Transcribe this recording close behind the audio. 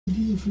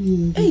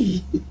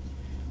Hey.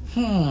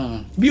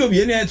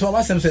 Be any to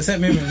our sense sent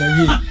me. Some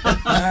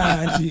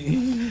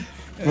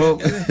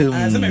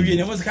of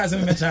you was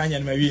cousin Machine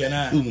and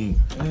Maria.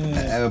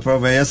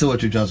 Probably yes,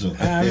 what you just saw.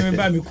 I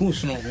remember me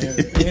Kusno,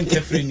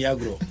 Free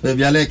Niagro.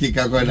 Maybe I like it.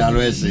 I'm going to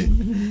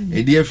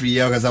a dear free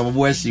year because I will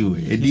wash you,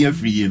 a dear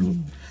free yellow.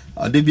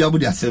 They be able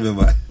to say,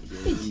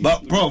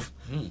 but Prof,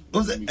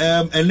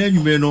 and then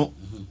you may know,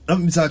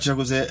 Mr.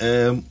 Chaco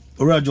say,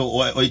 Rajo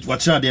or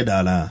what's your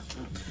dear,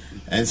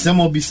 and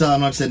some of Bisa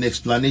not an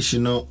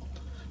explanation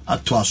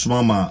at Twas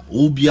Mama,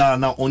 Ubia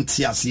now on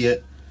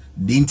Tiasia.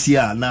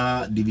 Dintia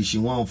na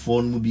Division 1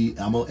 phone will be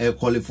air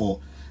calling for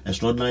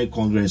extraordinary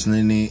congress.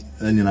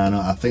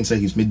 I think so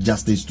he's made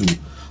justice to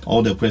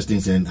all the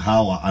questions and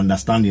how I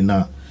understanding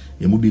now.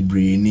 It will be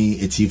brainy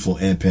a tea for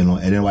air panel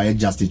and then why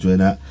justice to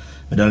that.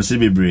 But I'll say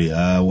be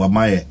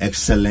my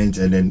excellent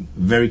and then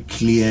very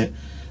clear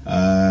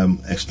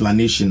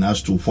explanation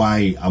as to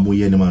why I'm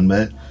with man.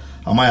 But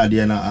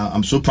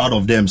I'm so proud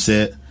of them.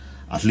 Say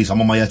at least I'm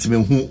on my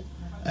team who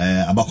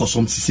about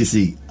some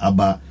CC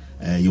about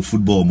your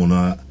football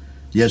mona.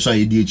 Yes,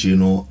 I did, you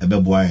know, a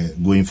boy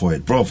going for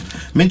it.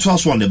 Prof, me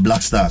trust one the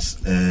Black Stars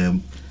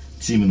team,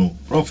 you know.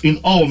 Prof, in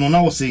all, no,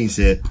 now saying,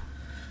 say,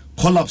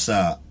 collapse,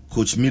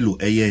 Coach Milo,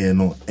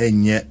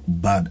 ain't yet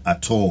bad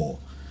at all.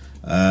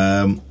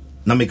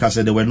 Namika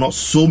said there were not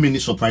so many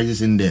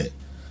surprises in there.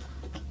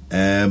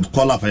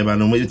 Collapse,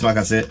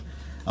 I said,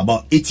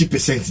 about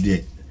 80%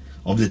 there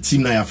of the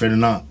team now,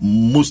 now,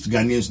 most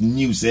Ghanaians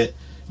knew, say,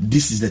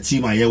 this is the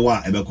team I hear,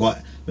 with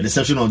the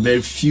exception of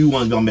very few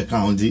ones on the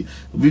county,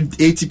 with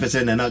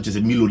 80% and now just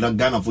a Milo that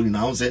Ghana for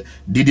now say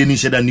they didn't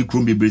share that new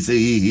Krumbi say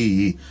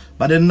hey.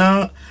 But then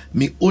now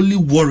me only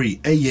worry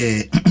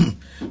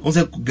on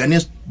say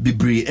Ghanaians be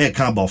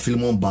can't about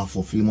Philemon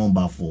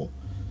Bafo.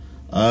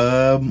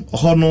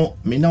 Hono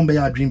me number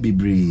ya dream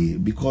be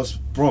because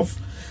Prof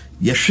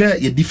you share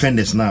your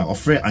defenders now of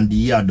Fred and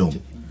the Yadom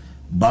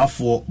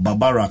Bafo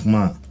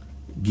Babarakma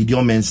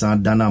Gideon Mensah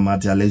Dana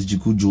Mate Alex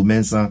Jikujo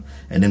Mensah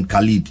and then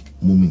Khalid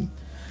Mumi.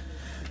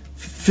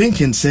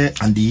 Thinking say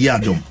and the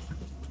Yadom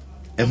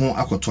Ehon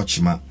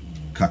Akotochima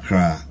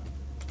Kakra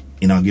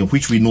in our game,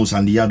 which we know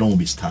Sandy Yadom will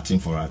be starting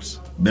for us.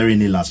 Very in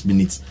the last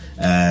minute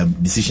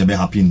decision may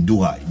happen in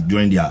Doha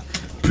during their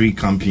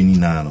pre-campaign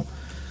now.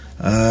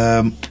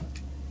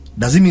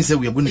 Does it mean say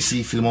we are going to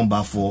see Philemon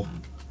Bafo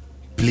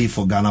play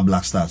for Ghana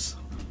Black Stars?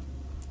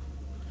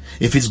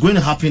 If it's going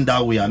to happen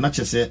that way, I'm not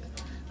just say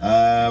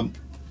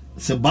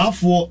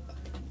Bafo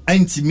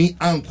ain't me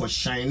uncle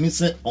shine.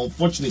 Say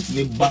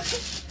unfortunately back.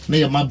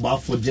 He will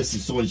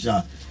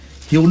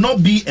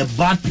not be a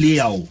bad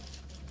player,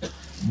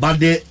 but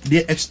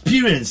the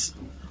experience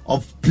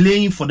of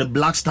playing for the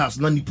Black Stars,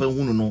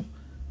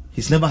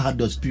 he's never had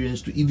the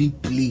experience to even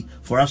play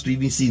for us to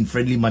even see in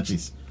friendly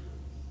matches.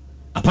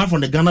 Apart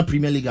from the Ghana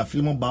Premier League,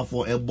 Philemon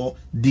Bafo elbow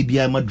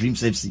DBI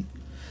Dreams FC.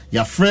 You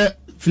have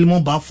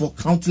Philemon Bafo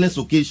countless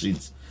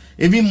occasions.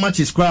 Even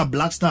matches cry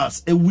Black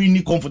Stars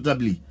winning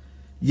comfortably.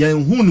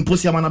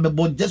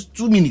 Just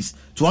 2 minutes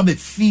to have a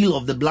feel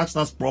of the Black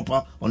Stars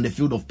proper on the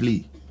field of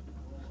play.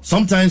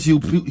 Sometimes he'll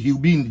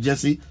be in the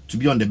jersey to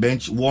be on the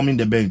bench, warming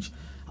the bench.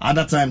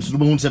 Other times,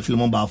 Philemon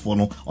Bafo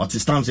no, or to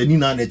stand say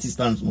Nina and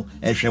stance no,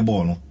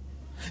 no.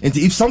 And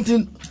if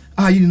something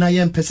how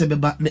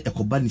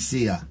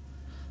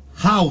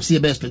see a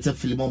best expected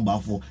Philemon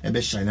Bafo a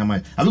best shine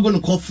mind? Are we going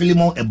to call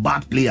Philemon a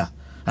bad player?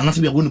 And that's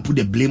we are going to put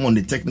the blame on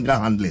the technical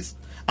handlers.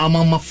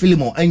 Amama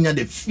Philemon, and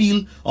the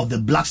feel of the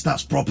Black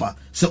Stars proper.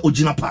 Say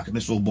Ojina Park,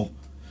 Mesobo.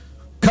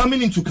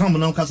 Coming into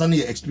Cameroon,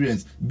 Kasani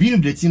experience. Being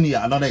in the team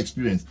here, another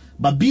experience.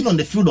 But being on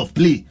the field of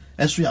play,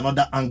 that's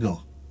another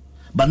angle.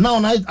 But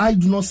now I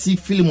do not see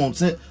Philemon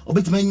say,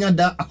 Obetimenya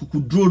da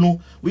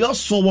Akukudrono. We all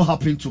saw what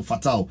happened to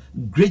Fatal.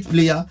 Great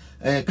player,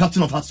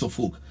 captain of Hearts of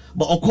Folk.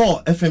 But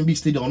Oko, FMB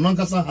Stadium,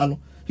 Nankasa Hano,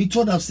 he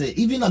told us, say,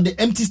 even at the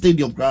empty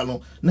stadium, now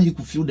he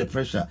could feel the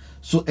pressure.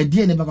 So, a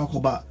day never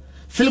got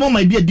Philemon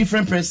might be a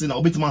different person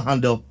or bit more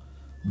handle,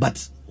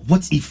 but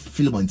what if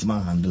Philemon is my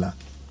handler?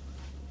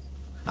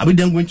 Are we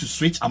then going to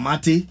switch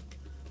Amate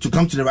to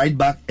come to the right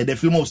back and then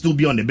Philemon will still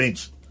be on the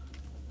bench?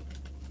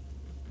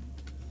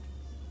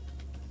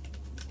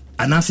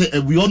 And I say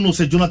we all know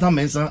say Jonathan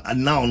Mensah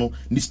and now no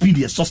the speed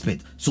is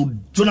suspect. So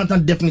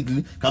Jonathan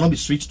definitely cannot be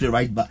switched to the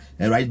right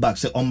back.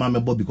 Say on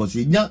Mamebo because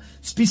he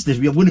speed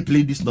we are going to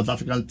play these North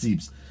African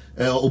teams.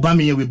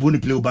 Aubameyang we're going to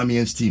play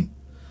Aubameyang's team.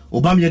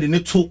 Aubameyang they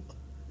need to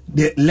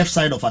the left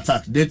side of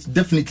attack. They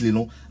definitely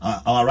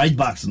our right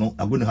backs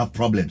are going to have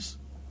problems.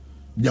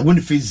 They are going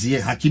to face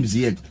Hakim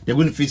Ziyech. They are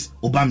going to face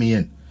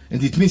Aubameyang.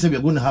 And it means that we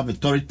are going to have a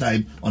torrid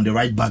time on the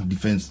right back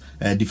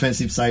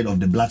defensive side of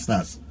the Black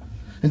Stars.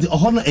 And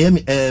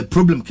the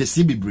problem can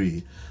still be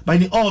brave.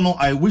 But in all,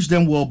 I wish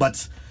them well.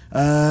 But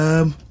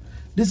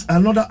this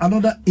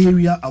another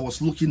area I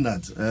was looking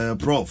at,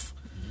 Prof.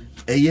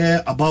 A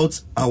year about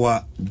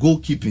our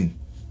goalkeeping.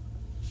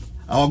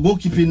 Our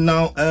goalkeeping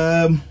now.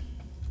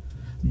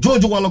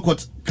 George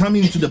Wallacott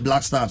coming into the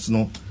Black Stars,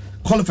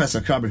 qualifies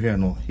a crab here,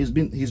 He's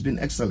been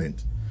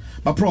excellent.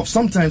 But Prof,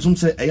 sometimes some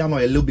say a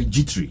little bit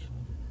jittery.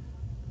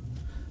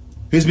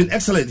 He's been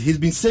excellent. He's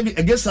been saving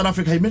against South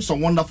Africa. He made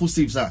some wonderful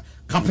saves.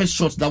 Carpet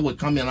shots that were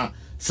coming out.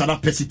 He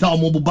was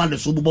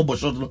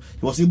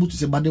able to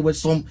say, but there were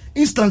some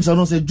instances. I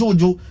don't say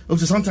Jojo.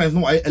 Sometimes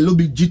no, a little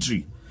bit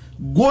jittery.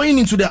 Going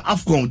into the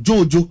AFCON,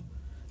 Jojo.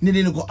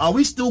 Are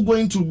we still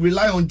going to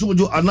rely on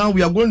Jojo? And now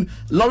we are going.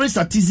 Lawrence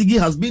Atizigi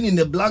has been in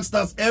the Black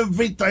Stars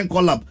every time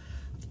call up.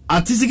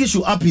 Atizigi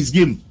should up his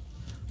game.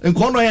 And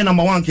corner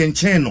number 1 can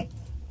channel.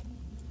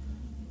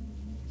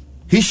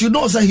 He should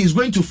know that he's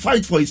going to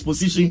fight for his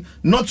position,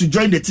 not to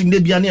join the team. They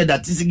be near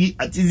that Atizigi.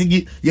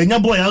 Yenya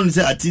boy, I only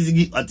say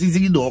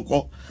Atizigi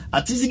doko.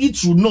 Atizigi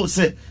should know,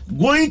 say,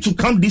 going to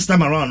come this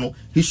time around,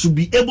 he should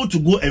be able to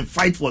go and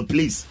fight for a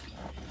place.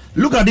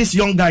 Look at this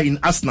young guy in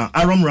Arsenal,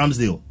 Aaron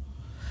Ramsdale.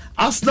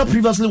 Arsenal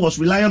previously was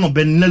relying on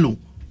Benelo,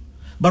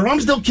 but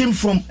Ramsdale came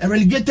from a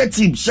relegated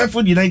team,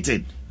 Sheffield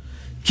United.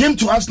 Came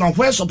to Arsenal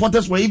where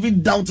supporters were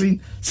even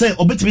doubting, say,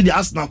 obey the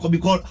Arsenal could be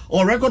called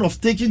a record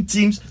of taking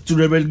teams to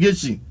the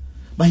relegation.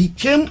 But he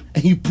came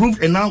and he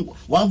proved, and now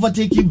while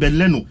overtaking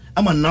Benleno,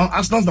 now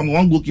Arsenal's number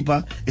 1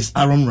 goalkeeper is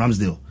Aaron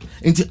Ramsdale.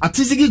 Until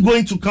Atizigi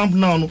going to camp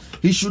now,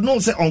 he should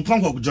not say on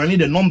Concord joining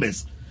the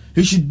numbers.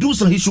 He should do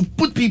so. He should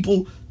put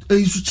people.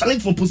 He should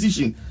challenge for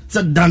position.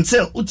 So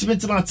Dancel,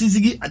 ultimately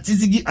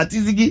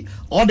Atizigi,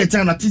 all the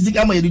time Atizigi.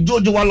 I'm a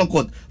Jojo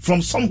Walcott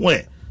from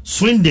somewhere,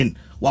 Swindon,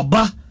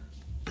 Waba.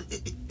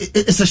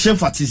 It's a shame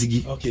for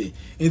Atizigi. Okay,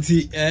 it's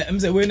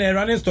I'm saying when a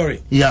running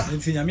story. Yeah.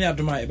 It's in Yami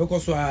Aduma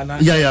because we are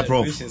not. Yeah,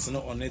 Prof.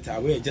 Not on it.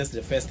 We just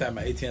the first time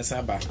at 18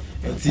 Saba.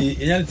 It's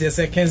the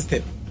second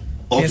step.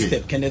 Okay.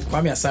 Step. Kenneth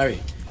Kwame Asare,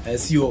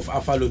 CEO of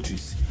Alpha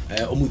Lotus.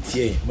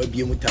 Omutie, maybe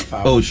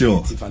Mutafa. Oh, sure.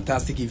 It's a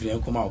fantastic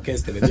evening. Come out,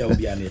 Kester, maybe I'll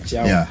be an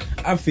HR. Yeah.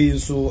 I feel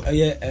so.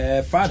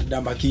 Fat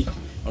Dambaki.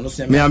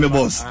 Me, I'm a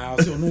boss.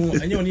 So no,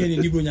 and you only need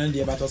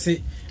Dibrunya, but I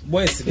say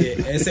boys,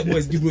 I said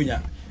boys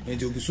Dibrunya. And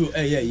you so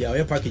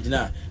yeah, package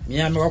now. Me,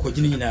 I'm a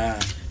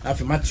Jinina.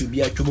 After Matthew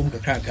be a Chubum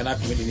Crank and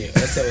after me.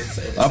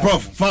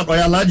 Prof, fat, I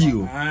allowed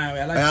you.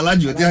 I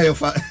allowed you. Tell your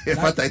fat,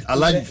 I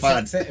allowed you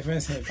fat.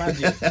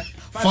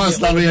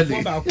 Fast, how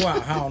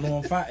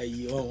no fat,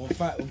 you're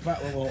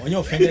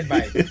offended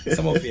by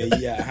some of your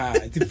year.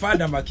 It's a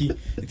father, Maki.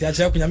 It's a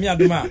check on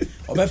Yamia,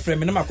 or by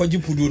friend, and I'm a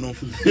Puduno.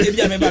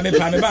 Maybe I may buy me,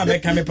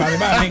 come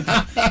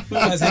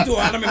I said to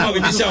one of my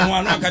mission,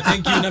 one, I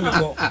thank you, number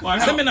 4.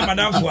 Some in a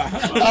madam for.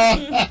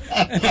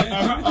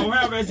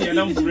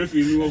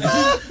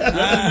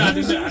 I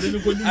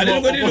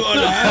didn't go to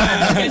order.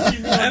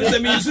 And the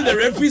means the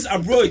referee's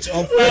approach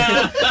of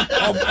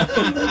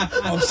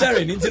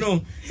sharing. You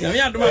know, I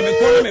am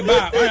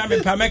a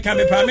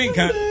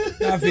Pamenka.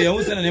 I feel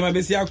also an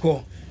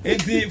Emabesiaco.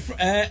 It's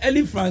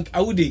Ellie Frank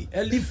Audi.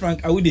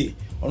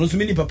 On so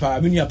many papa,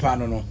 Minia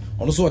Pano,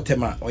 also a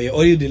tema or your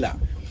oil dealer.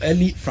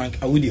 Ellie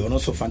Frank Audi, and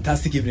also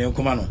fantastic evening,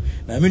 Comano.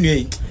 Now,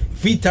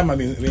 free time I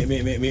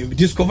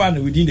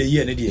discovered within the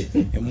year and a day.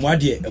 And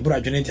what year, a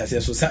brother Jonathan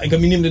says, so I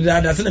can mean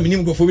that doesn't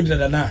mean go forward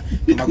than I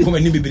come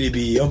and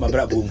be on my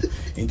brabo.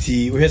 And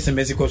see, we have some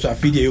messages of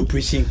video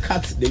preaching,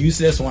 cut the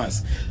useless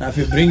ones. Now, if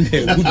you bring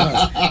the good ones,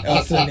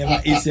 also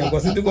never easier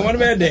because it go one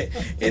way there.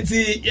 It's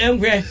the young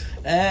way,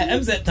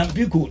 MZ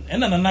Tampico,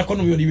 and an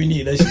anaconda we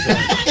need.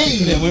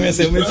 Women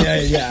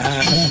say,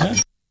 yeah.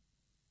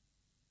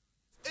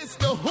 It's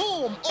the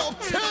home of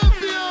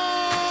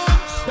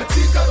champions.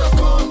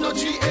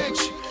 Betika.com.gh.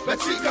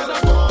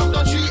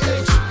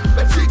 Betika.com.gh.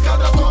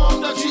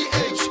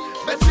 Betika.com.gh.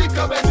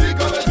 Betika.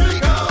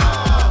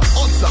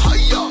 Odds are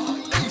higher.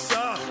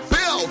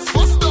 Payouts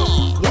faster.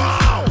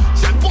 Wow.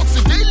 Jackpots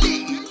daily.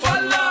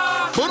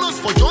 Bonus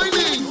for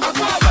joining.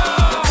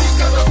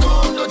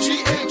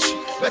 Betika.com.gh.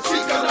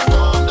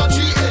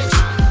 Betika.com.gh.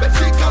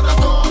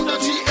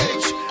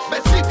 Betika.com.gh.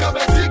 Betika.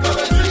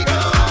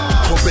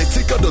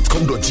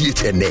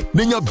 Betika.com.gh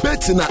Nenya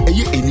betina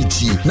eye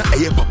eniti na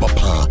eye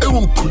papa e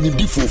won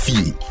kunidi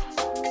fofi.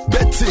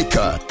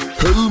 Betika,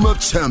 home of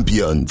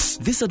champions.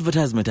 This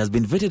advertisement has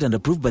been vetted and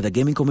approved by the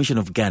Gaming Commission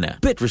of Ghana.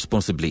 Bet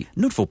responsibly.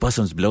 Not for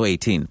persons below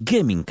 18.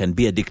 Gaming can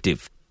be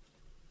addictive.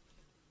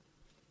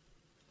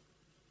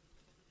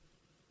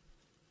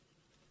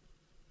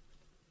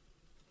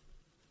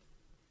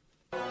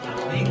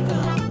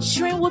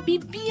 Shren will be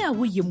beer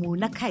with you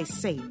na kai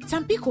say.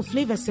 Tampico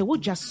flavor se wo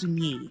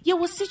jasumie. Ye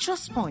was citrus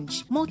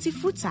sponge,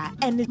 multifruta,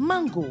 and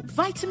mango.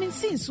 Vitamin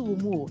C in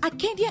suumu.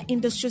 Acadia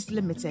Industries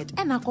Limited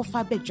and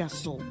Akofa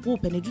Bejaso. Wo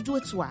penedudu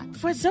etwa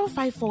for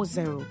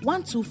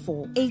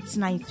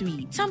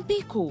 0540-124-893.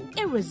 Tampico,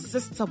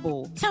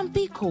 irresistible.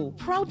 Tampico,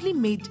 proudly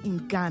made in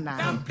Ghana.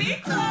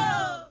 Tampico.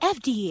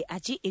 FDA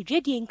aji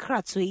ingredient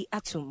kratoi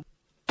atum.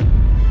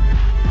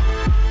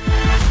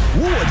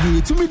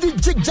 Who to me the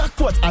jig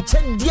jackpot a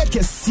check dia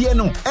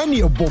kesieno.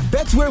 Any of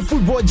Betway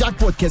football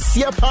jackpot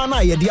kesia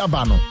pana ye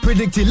diabano.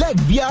 Predict leg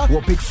bia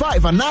will pick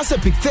 5 and answer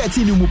pick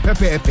 13 mu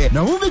pepe.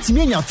 Now move it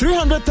me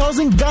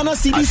 300,000 Ghana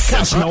cedis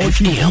cash na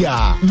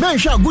ofia.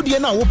 Mensha good ye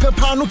na wo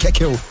pepa no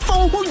kekeo.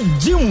 Phone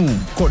gym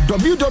ko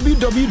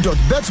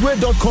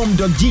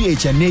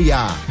www.betway.com.gh and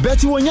ya.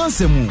 Betway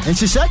nyansemu and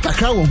shisha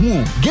kakra wo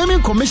hu.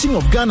 Gaming Commission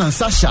of Ghana and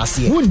Sasha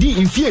se. Wundi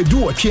infie do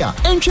what ya.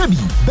 Entrebi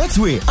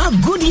Betway a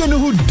good ye no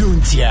who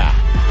don't ya.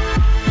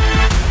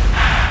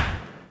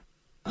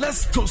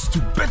 Let's toast to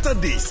better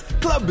days.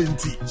 Club and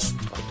tea.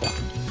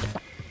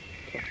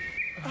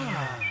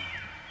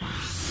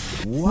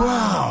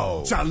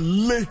 Wow,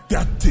 Charlie,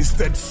 that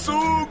tasted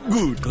so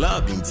good.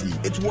 Club and tea.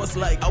 It was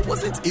like I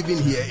wasn't even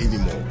here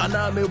anymore. And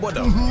I'm a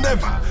bother.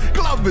 Never.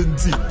 Club and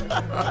tea.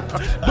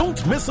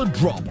 Don't miss a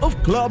drop of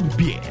Club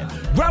Beer.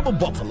 Grab a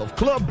bottle of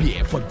Club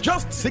Beer for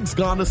just 6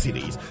 Ghana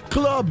cedis.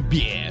 Club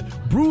Beer,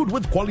 brewed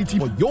with quality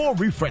for your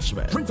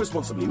refreshment. Drink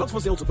responsibly. Not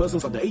for sale to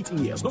persons under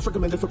 18 years. Not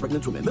recommended for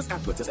pregnant women. This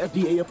advert is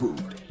FDA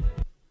approved.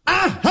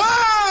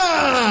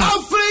 Aha!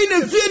 I'm fine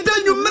if you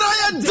done you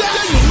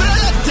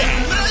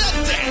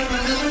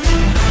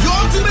Your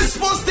ultimate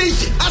sports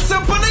station at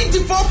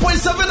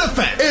 94.7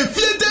 FM. If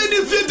you done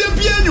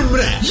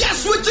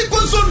yes, switch it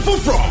goes on for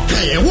fraud.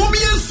 Hey,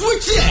 woman,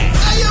 switch it.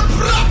 I am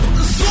prop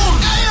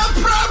zone.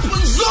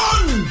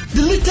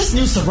 The latest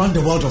news around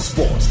the world of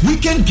sports.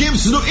 Weekend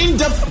games,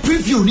 in-depth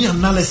preview and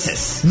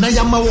analysis.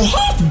 Nayama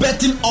hot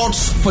betting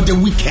odds for the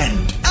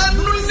weekend. And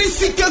the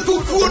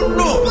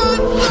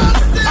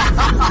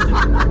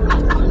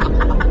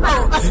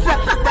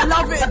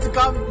love it to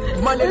come.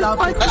 Money love.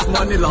 It's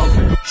money love.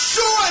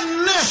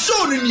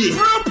 Show me.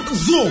 Prop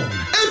zone.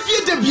 If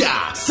you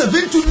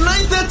 7 to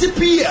 9:30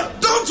 p.m.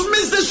 Don't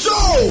miss the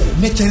show.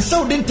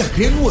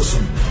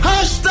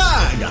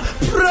 Hashtag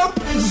Prop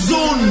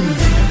Zone.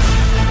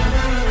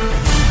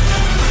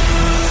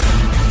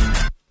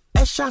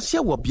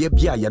 Eshasia wo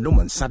bia ya no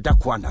mansa da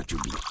kwa na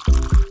dwubi.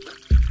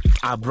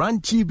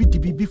 Abranchi bi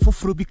dibibi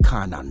foforo bi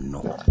kana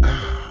no.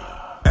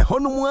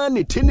 Ehonomu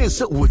ani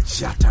tenese wo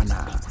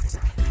chiatana.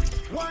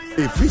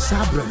 Every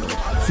sabrano,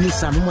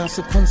 Fisanuma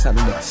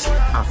Seconsanumas,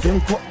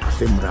 Afenko,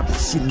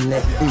 Afemrabisine,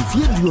 and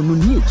Video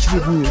Nuni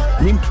Children,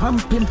 Nimpam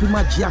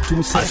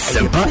Pimpimagiatum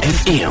Semper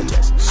FM,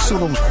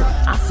 Solonko,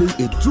 Afe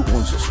a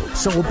Jubonso,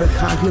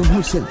 Saubekavium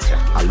Musentra,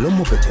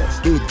 Alomobetes,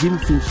 a Jim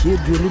Finchie,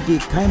 Duelide,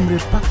 Camre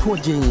Paco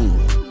Jane.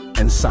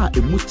 And sa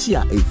a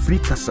mutia a free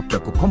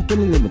Casapreco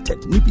Company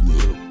Limited, Nibini.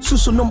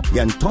 Susunum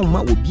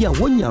Yantoma will be a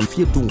 1 year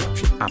fear to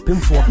watch. A pin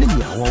for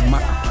Nimia or Ma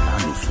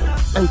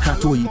and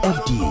Katoi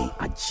FDA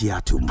at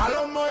Giatum.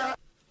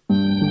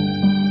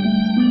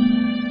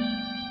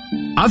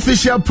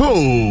 Official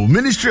poll,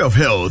 Ministry of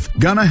Health,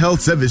 Ghana Health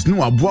Service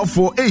no aboa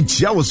for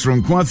H was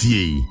from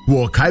Kwafie.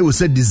 Wo kai wo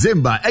said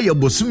December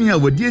bosumia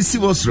wo die si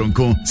was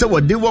ronko se wo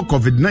de wo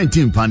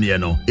COVID-19 panie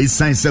no. E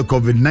sign se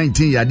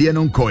COVID-19 yade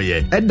no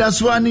nkoye. Eda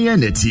so ane ye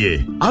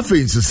netie.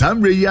 Afi nso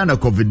samre ya na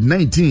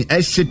COVID-19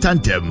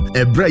 hitantem.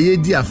 Ebra ye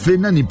di afi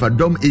na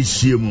nipadom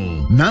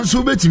ehyiemu.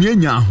 Nanso betimi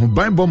anya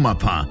ahoban bom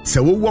mapa se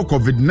wo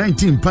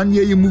COVID-19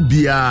 panie ye mu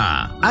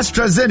bia.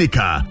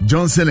 AstraZeneca,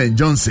 Johnson &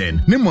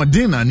 Johnson, ne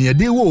Moderna ne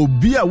de wo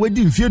bia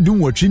wedi mfie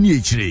dum wotwe ne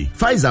echire.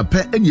 Pfizer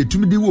pe ene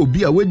etumide wo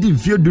bia wedi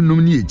mfie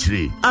dum ne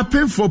echire.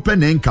 Apenfo pe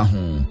ne nka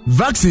ho.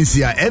 Vaccines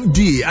ya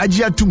FDA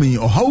agye atumi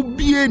ohaw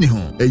bie ne ho.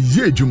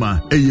 Eye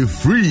adwuma, eye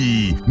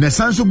free. Na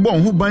sanso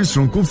bon ho ban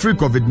sonko free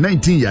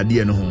COVID-19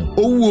 yade ne ho.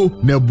 Owuo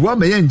na bua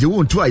meye nje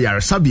wo nto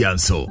ayaresabia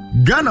nso.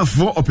 Ghana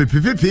for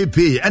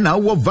opepepepe ena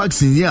wo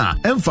vaccine ya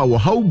emfa wo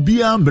haw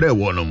bia mbre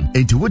wonom.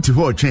 Enti woti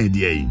ho twen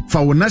de.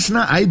 Fa wo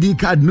national ID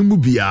card no mu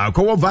bia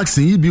ko wo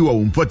vaccine yi bi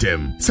wo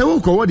mpotem. Se wo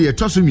ko wo de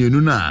etoso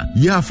na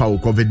ya fa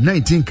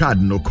COVID-19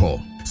 card no call.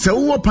 Se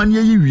wo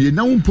panye yi wie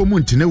na wompomu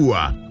ntene wo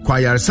a kwa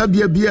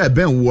yaresabia bia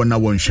ben wo na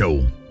won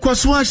hwew.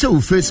 Kwaso a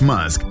hwe face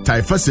mask,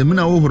 tai fa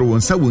semina wo horo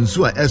wonsa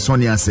wonsu a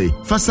esone ase.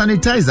 Fa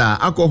sanitizer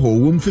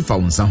alcohol wom fifa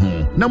wonsa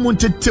ho. Na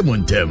montete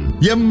montem.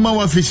 Yemma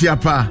wa fihia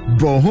pa,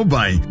 bo ho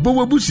ban, bo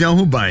wabusia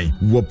ho ban.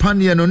 Wo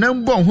panye no na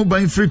mbo ho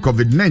ban free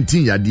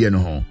COVID-19 yade no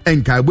ho.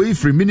 Enka boy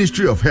free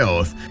Ministry of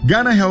Health,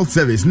 Ghana Health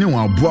Service ne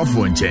wa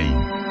boafo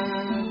nchen.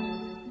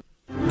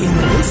 In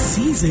this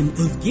season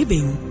of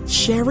giving,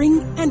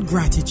 sharing, and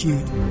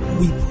gratitude,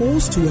 we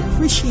pause to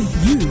appreciate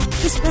you,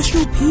 the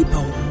special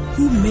people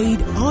who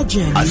made our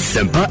journey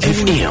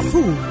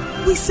full.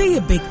 We say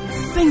a big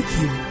thank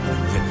you.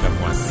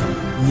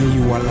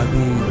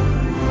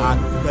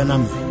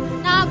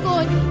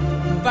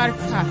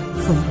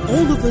 From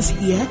all of us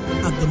here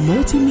at the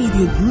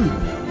Multimedia Group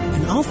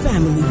and our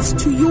families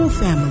to your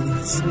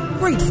families,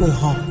 grateful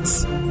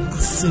hearts.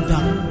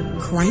 Asida,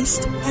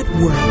 Christ at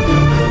work.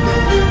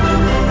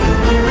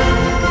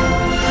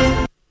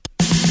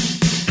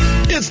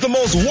 It's the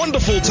most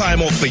wonderful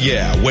time of the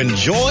year when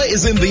joy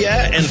is in the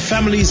air and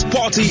families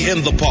party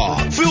in the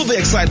park. Feel the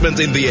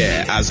excitement in the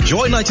air as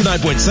Joy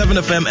 99.7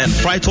 FM and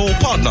Frightle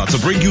partner to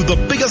bring you the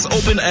biggest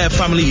open-air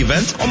family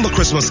event on the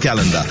Christmas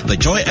calendar, the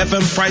Joy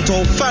FM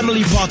Frightle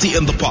Family Party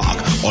in the Park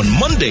on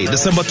Monday,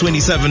 December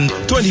 27,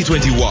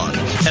 2021.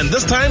 And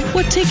this time,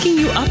 we're taking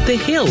you up the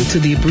hill to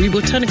the Aburi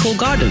Botanical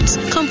Gardens.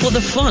 Come for the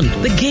fun,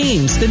 the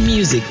games, the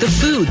music, the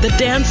food, the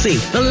dancing,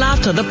 the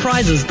laughter, the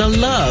prizes, the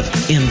love,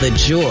 and the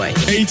joy.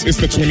 8 is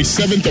the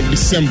 27th of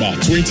December,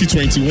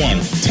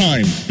 2021.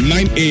 Time,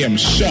 9 a.m.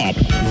 sharp.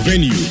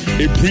 Venue,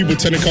 Aburi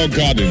Botanical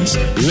Gardens.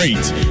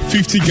 Rate,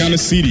 50 Ghana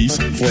cedis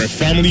for a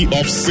family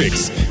of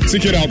 6.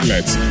 Ticket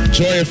outlets,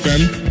 Joy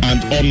FM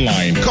and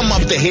online. Come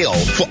up the hill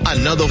for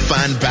another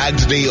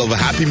fan-packed day of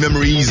happy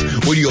memories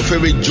with your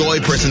favorite Joy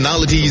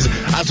personalities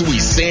as we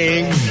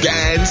sing,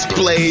 dance,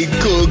 play,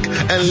 cook,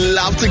 and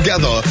laugh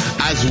together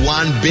as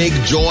one big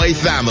Joy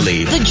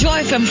family. The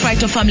Joy FM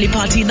Frightle Family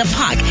Party in the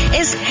Park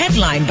is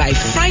headlined by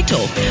Frightle.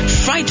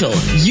 Frightle,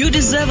 you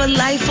deserve a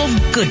life of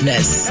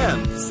goodness.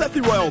 And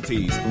Sethi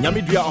Royalties,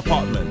 Nyamidria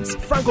Apartments,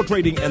 Franco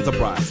Trading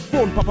Enterprise,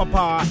 Phone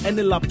Papa, and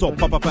the Laptop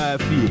Papa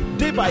Fee.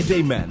 Day by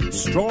day men,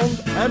 strong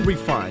and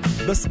refined.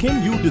 The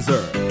skin you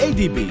deserve.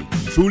 ADB,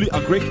 Truly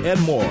Agric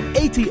and more.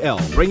 ATL,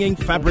 bringing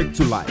fabric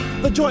to life.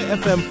 The Joy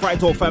FM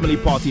Frightle Family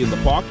Party in the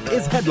Park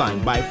is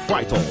headlined by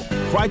Frightle.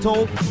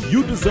 Frightle,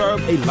 you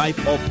deserve a life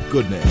of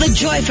goodness. The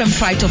Joy FM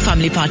Frightle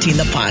Family Party in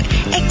the Park.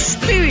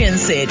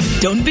 Experience it.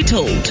 Don't be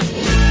told.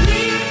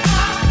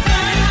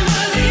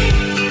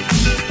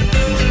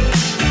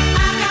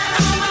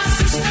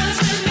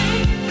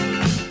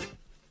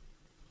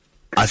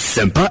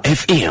 Asempa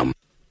FM.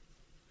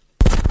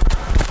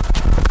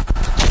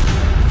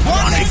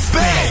 One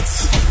expert.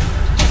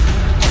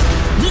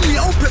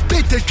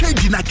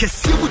 Trading I can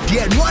see with the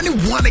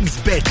one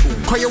expert.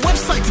 Call your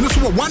website no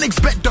so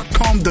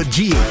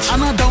onexbet.com.gh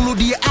and I download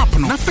the app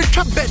no. Na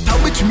feature bet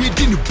which me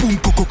din boom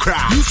koko kra.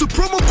 Use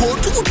promo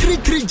code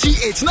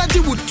 233GH na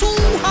give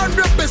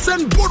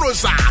 200%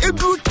 bonus. It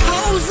grew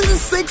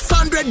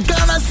 1,600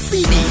 Ghana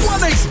cedis.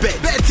 One expert.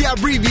 Bet ya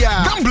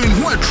bribia. Gambling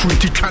who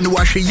treat it can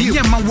wash you.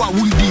 Yeah man what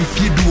would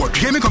if you do it.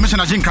 Game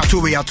commissioner Jinka to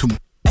way atum.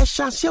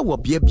 Eshasia wo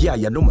bia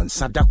ya no man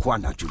sada kwa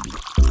na jubi.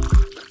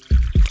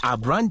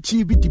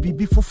 Abranchi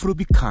bibi foforo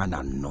bi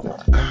kana no.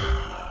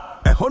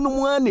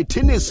 Ehonumwa ne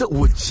tenese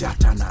wo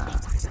chatana.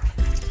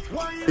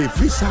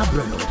 Every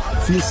sabrano,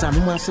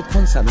 Finsanuma se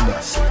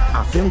consanumas,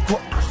 Afenko,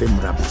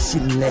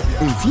 Afemrabisine,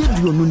 and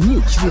Video no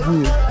near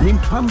children,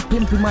 Nimpam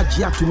Pimpima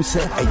Giatum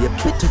say, a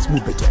betters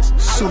mubetes,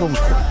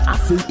 Solonko,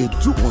 Afe a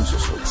two ones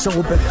so,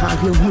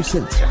 Beccavium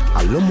Musent,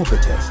 Alomo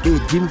betters, a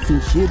dim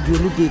finche,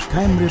 Duolude,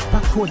 Camre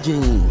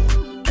Pacogen.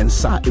 And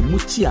sa a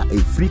mutia a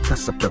free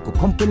Casapreco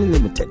Company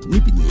Limited,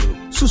 Nibini.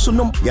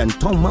 Susunum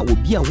Yantoma will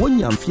be a 1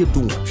 year field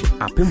to watch.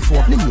 A pin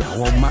for Limia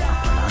or Ma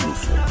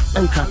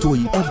and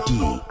Katoi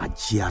FDA at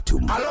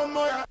Giatum.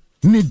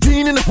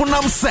 Nidin in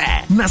Honam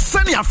say,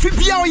 Nasania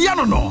Fibia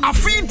Yanono, a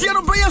feed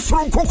Diano Bayas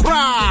from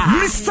Kokra,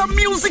 Mr.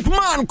 Music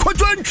Man,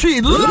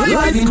 Kojontri,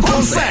 live in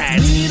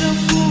concert.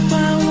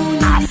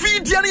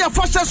 Diania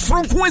Fashas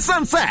from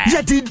Quesansa.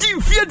 Yet the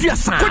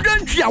Fiadiasa.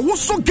 Quadrantia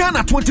was so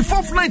Ghana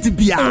 24th night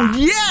Bia. Oh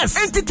yes,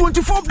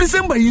 24th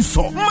December you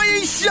saw.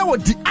 My show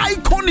at the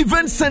Icon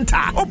Event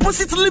Center.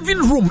 Opposite living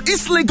room,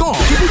 East Legon.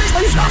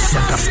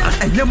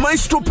 And the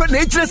maestro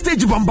penetra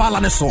stage Bambala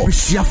Neso.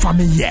 Bishia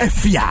Family,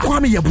 Efia,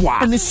 Kwame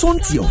Yabwa, and the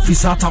Sontio,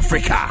 South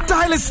Africa.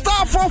 Dial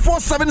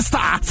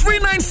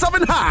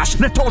 *447*397#.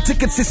 Netto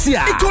tickets this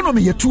year.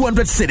 Economy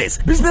 200 cities.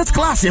 Business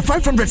class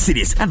 500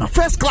 cities. And a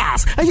first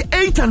class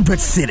 800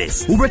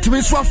 cities.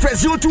 Ubetumi Swafre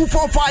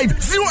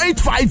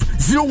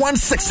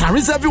 0245-085-016 and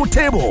reserve your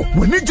table.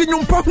 When you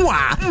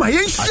Pahua, my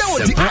show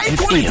at the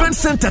Icon Event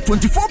Center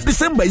 24th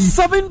December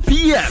 7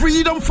 p.m.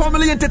 Freedom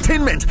Family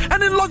Entertainment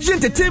and Enlogy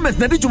Entertainment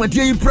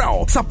Nadijumadiye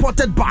Pro.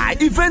 Supported by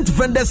Event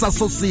Vendors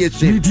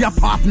Association, Media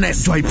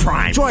Partners, Joy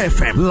Prime, Joy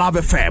FM, Love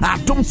FM,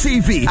 Adom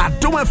TV,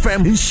 Adom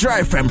FM,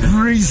 Ishra FM,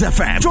 Breeze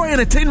FM, Joy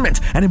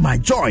Entertainment, and in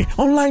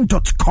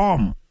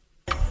myjoyonline.com.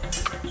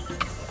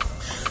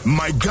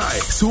 My guy,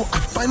 so I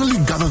finally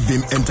gathered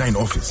them enter in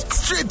office.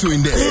 Straight to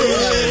in there.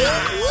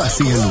 I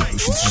say hello. You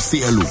should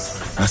say hello.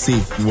 I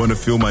say, you want to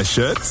feel my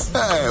shirt?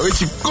 Hey, where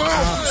you go?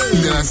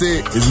 Then I say,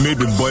 it's made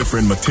with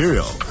boyfriend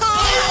material.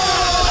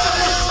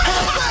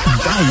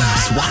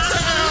 Vibes, what?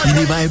 You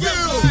need vibe?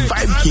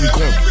 Vibe King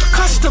Kong.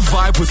 Catch the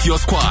vibe with your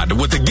squad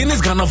with the Guinness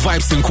Ghana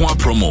Vibes in Kwa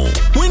promo.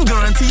 Win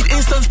guaranteed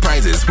instant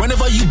prizes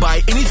whenever you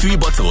buy any 3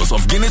 bottles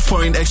of Guinness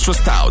Foreign Extra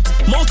Stout,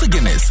 Malta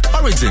Guinness,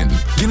 Origin,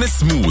 Guinness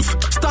Smooth,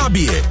 Star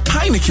Beer,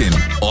 Heineken,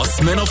 or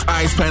Smirnoff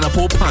Ice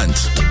Pineapple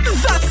Punch.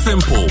 That's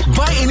simple.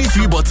 Buy any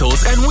 3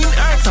 bottles and win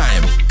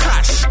airtime,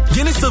 cash,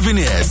 Guinness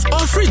souvenirs,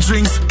 or free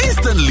drinks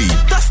instantly.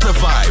 That's the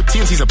vibe.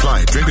 TNCs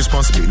apply. Drink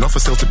responsibly. Not for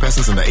sale to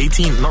persons under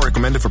 18. Not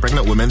recommended for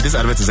pregnant women. This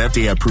advert is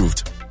FDA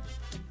approved.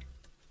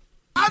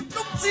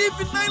 Adom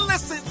TV 9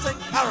 lessons and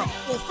Carol.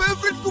 Your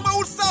favorite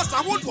Kuma stars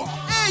I want one.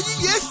 Hey,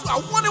 yes, I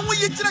want to win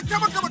you to the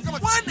come.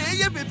 One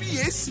day, baby,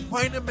 yes.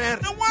 Why the man?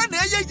 And one day,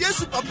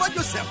 yes, Papa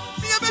yourself.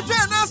 Me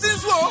nothing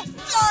slow.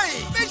 Die,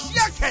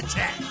 Meshia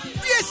Ketche.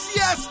 Be a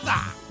siesta.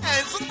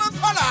 And Suman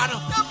Palano,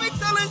 the big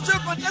talent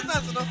chip on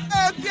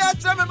the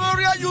Piazza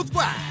Memorial Youth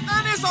Choir.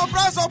 And it's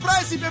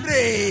surprise,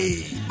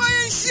 baby.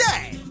 My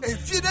share. And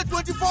feed the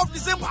 24th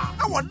December,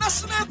 our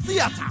National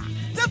Theatre.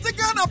 That's a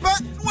gun up at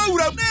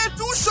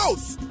 2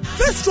 shows.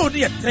 First show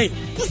near 3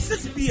 to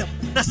 6 p.m.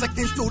 The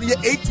second show near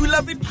 8 to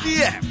 11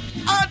 p.m.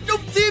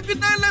 Adum TV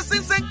 9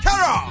 lessons and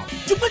carol.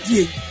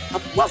 Jumadi, a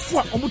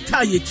wafwa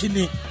omutaye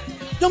chine.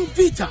 Young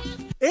Vita,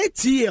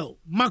 ATL,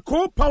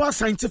 Mako Power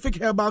Scientific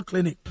Herbal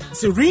Clinic,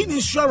 Serene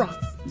Insurance,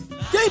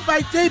 Day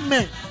by Day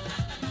Men,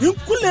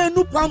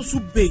 Yunkulenu Palm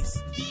Soup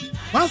Base,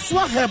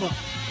 Manswa Herbal,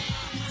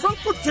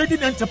 Franco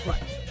Trading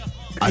Enterprise,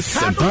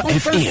 Ricardo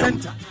Conference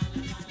Center,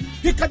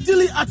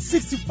 Piccadilly at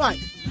 65,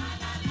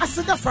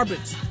 Aseda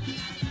Fabrics,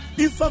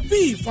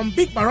 Infavi from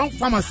Big Baron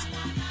Pharmacy,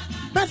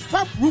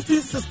 Medfab Roofing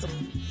System,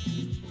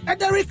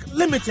 Ederic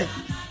Limited,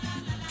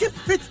 Keep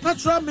Fit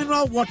Natural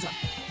Mineral Water,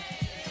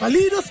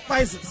 Valido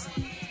Spices,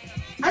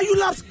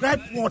 Ayulab's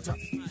Gripe Water,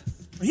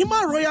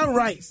 Hima Royal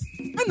Rice,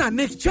 and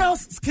Nick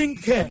Charles Skin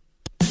Care.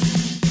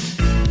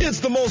 It's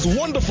the most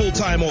wonderful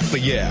time of the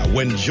year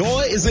when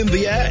joy is in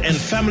the air and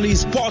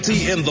families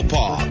party in the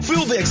park.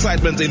 Feel the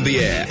excitement in the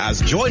air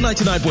as Joy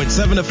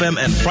 99.7 FM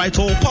and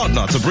Frighthall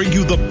partner to bring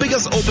you the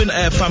biggest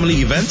open-air family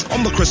event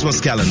on the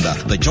Christmas calendar,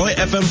 the Joy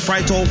FM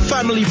Frighthall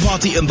Family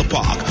Party in the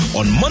Park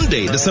on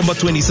Monday, December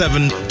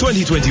 27,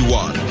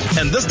 2021.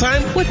 And this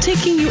time, we're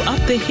taking you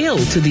up the hill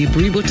to the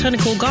Abri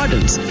Botanical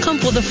Gardens. Come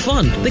for the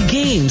fun, the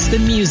games, the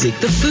music,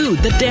 the food,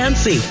 the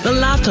dancing, the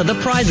laughter, the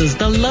prizes,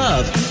 the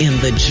love, and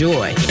the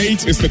joy.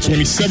 8 is the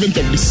 27th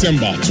of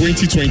December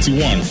 2021.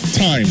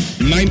 Time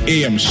 9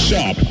 a.m.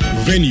 sharp.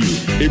 Venue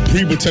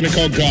Abri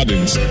Botanical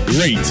Gardens.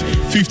 Rate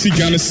 50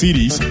 Ghana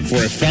cedis for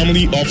a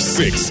family of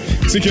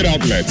 6. Ticket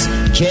outlets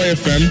Joy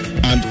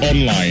FM and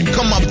online.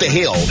 Come up the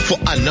hill for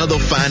another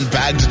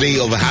fan-packed day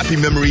of happy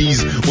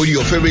memories with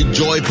your favorite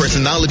Joy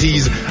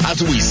personalities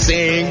as we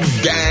sing,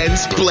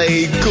 dance,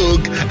 play,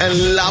 cook,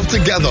 and laugh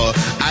together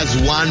as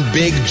one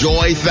big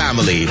Joy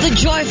family. The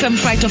Joy FM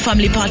Frighthall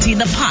Family Party in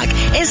the Park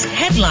is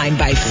headlined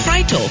by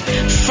Frighthall.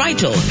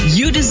 Frighthall,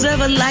 you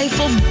deserve a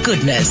life of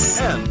goodness.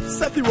 And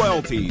Sethi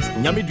Royalties,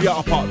 Nyamidria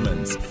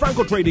Apartments,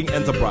 Franco Trading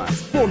Enterprise,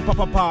 Phone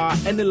Papa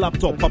and the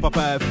Laptop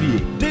Papa Fee,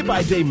 Day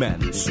by Day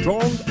Men,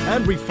 Strong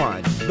and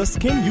Refined, The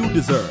Skin You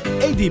Deserve,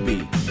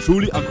 ADB,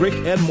 Truly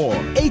Agric and more,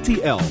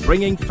 ATL,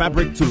 bringing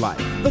fabric to life.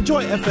 The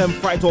Joy FM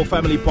Frighthall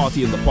Family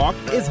Party in the Park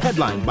is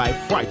headlined by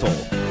Frighthall.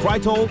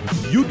 Frighthall,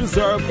 you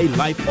deserve a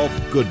life of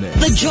goodness.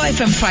 The Joy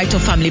FM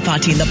Frighthall Family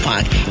Party in the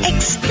Park.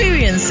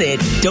 Experience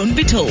it. Don't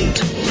be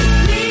told.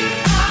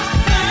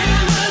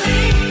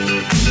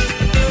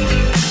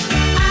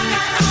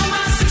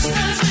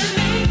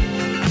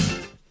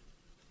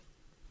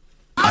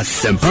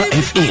 Asempa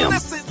FM.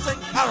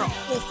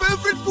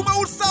 Favorite Kuma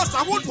Stars,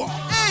 I want one.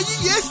 Hey,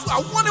 yes, I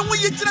want to win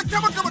you to the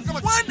come. 1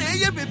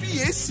 a.m. baby,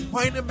 yes,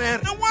 wine a man,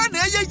 and 1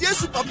 a.m.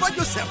 yes, Papa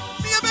yourself.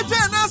 Me a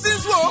better nothing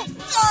slow.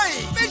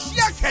 Die,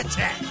 Meshia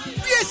Ketche.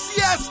 Be a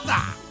siesta.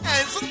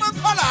 And Suman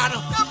Palano,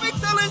 the big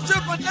talent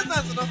chip on the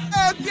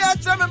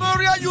Piazza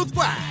Memorial Youth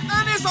Choir.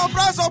 And it's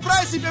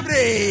surprise,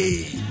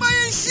 baby.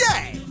 My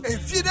share. And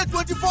feed the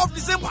 24th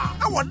December,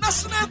 our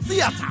National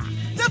Theatre.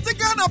 That's a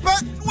gun up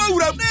at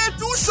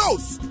 2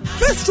 shows.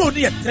 First show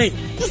near 3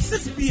 to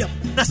 6 p.m.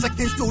 The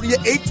second show near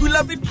 8 to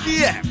 11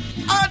 p.m.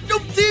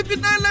 Adum TV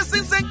 9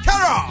 lessons and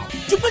carol.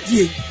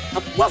 Jumadi,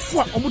 a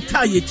wafwa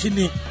omutaye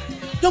chine.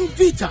 Young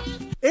Vita,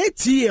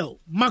 ATL,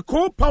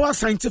 Mako Power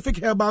Scientific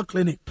Herbal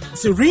Clinic,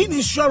 Serene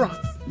Insurance,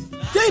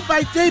 Day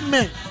by Day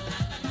Men,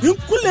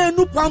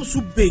 Yunkulenu Palm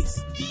Soup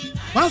Base,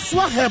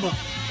 Manswa Herbal,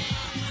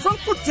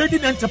 Franco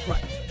Trading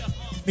Enterprise,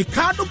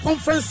 Ricardo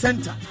Conference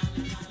Center,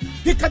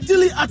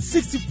 Piccadilly at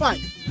 65,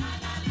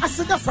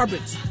 Aseda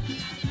Fabrics,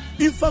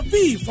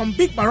 Infavi from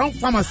Big Baron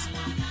Pharmacy,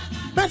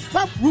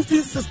 Medfab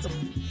Roofing System,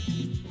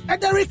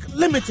 Ederic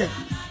Limited,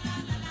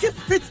 Keep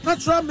Fit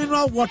Natural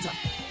Mineral Water,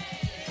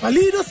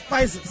 Valido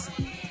Spices,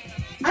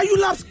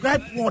 Ayulab's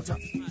Gripe Water,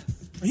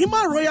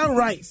 Hima Royal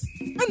Rice,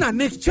 and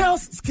Nick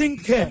Charles Skin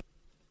Care.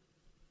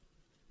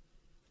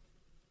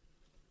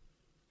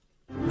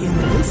 In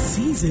this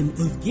season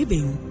of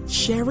giving,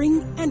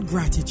 sharing, and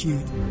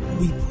gratitude,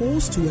 we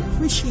pause to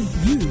appreciate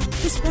you,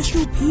 the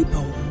special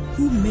people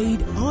who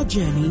made our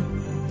journey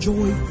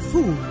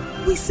joyful.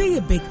 We say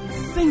a big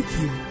thank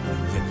you.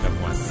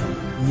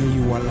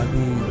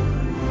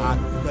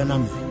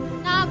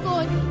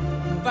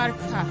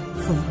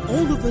 From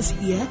all of us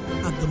here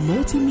at the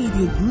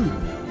Multimedia Group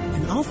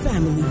and our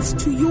families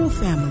to your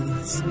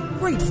families,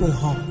 grateful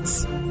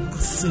hearts.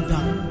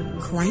 Asida,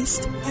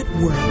 Christ at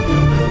work.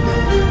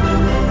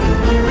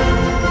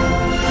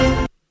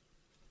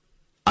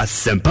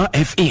 Asempa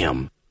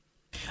FM.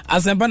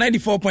 Asempa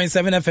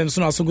 94.7 FM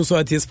so na so so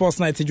at Sports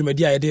Night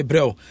Jumadi ayede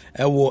brel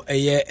ewo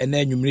eye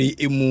ena nwumre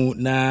emu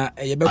na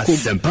yebeko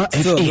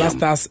still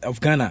Blasters of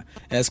Ghana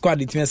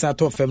squad itime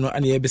top fm no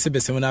ana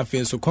yebesebese na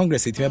afen so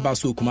Congress itime ba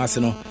so Kumase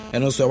no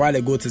eno so while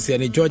ago to say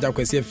any George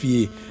Akwese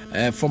fie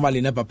formerly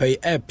na papa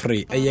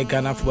April eye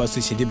Ghana Football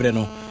Association dibre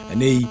no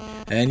ene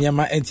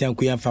niama entian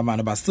ko yamfa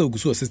no ba still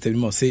guso system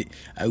mo say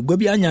gba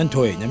bi anya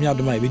ntoy nyame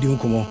adoma ebedi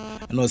nkomo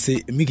no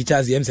say Mickey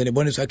Charles yemse ne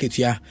bonus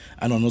aketua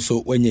ana no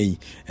so wanyi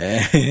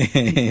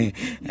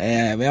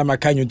me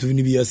amakanyo to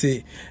ni bi yo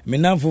say me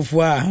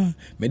namfofo a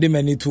me de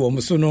mani to om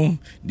so no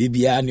de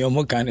bia ne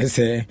om kan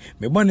se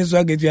me bonus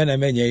aketua na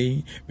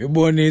menyi me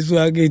bonus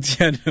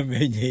aketua na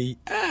menyi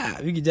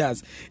Mickey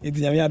Charles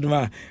enti nyame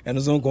adoma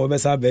eno so nkomo be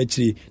sa ba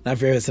chiri na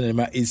fe se ne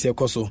ma esi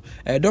ekoso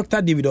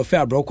Dr. David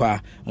Ofer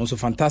Brokwa also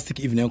fantastic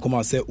evening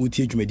come say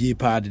utie dwumadi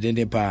pa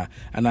de pa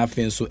ana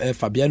afen so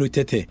Fabiano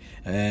Tete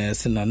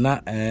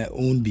senana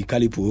bi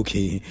kalipo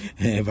okay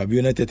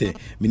Fabiano Tete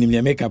minim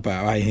ya makeup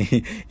why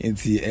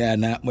enti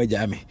na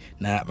mojame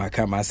na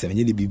makama asem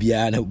nye de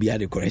bibia na obia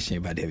de correction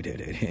ba de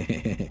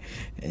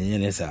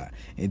nyene sa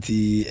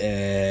enti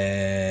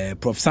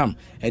Prof Sam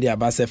edi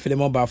abase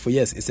Philemon Bafo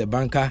yes it's a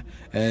banker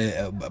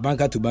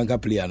to banker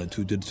player no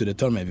to the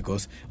tournament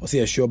because we say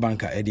a sure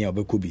banker edi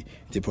obekobi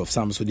the Prof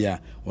Sam so dia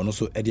ono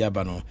so edi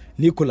abano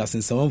Nicholas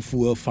in some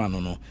full fan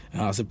no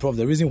so Prof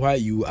the reason why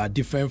you are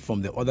different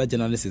from the other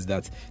journalists is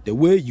that the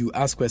way you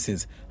ask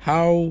questions,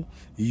 how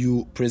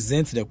you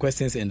present the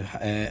questions and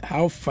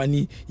how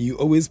funny you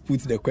always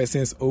put the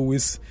questions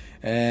always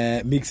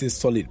makes it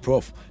solid.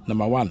 Prof,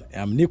 number one,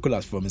 I'm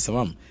Nicholas from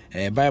Samam,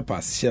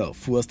 bypass Shell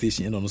fuel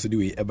station and also the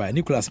way by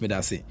Nicholas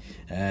Medase.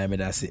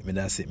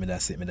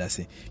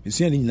 You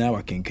see any now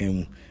I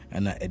can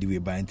and anyway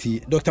by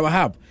Dr.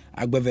 Wahab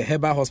Agbeve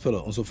Herbal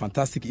Hospital also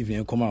fantastic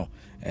evening come out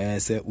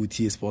say UT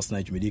Sports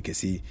Night Medical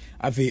see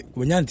afi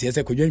konyanti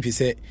say kodwantwi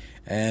say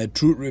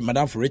true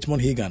madam for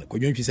Richmond Hagan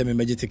kodwantwi say me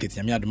major ticket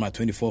yame adoma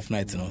 24th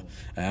night no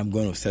I'm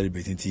going to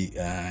celebrate ti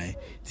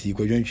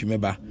kodwantwi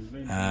meba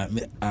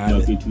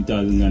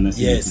 2000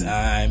 yes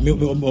me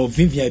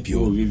VVIP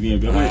oh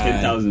VVIP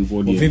 10,000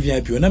 for the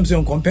VVIP na me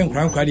say compare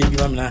kran bi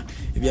mam na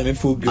bia me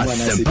fo bi ma na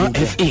say bi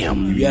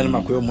na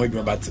makoyo mo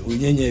but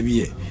onyenya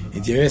bi e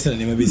nti resa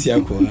na me be si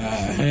akọ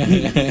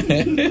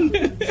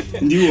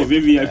ndi wo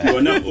VVIP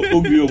ona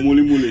obi o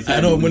mole I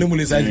know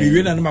mole side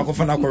we na ma ko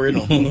fa na kore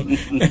no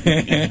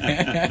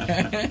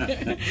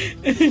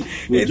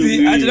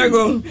eti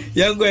ajago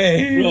yango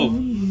bro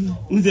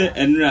unze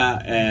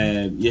enra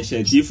ye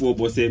share for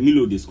bo say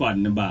Milo the squad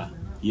ne ba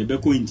ye be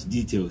go into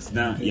details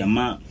na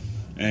yama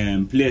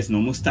players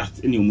no mo start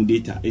any omu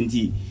data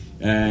enti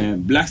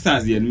Black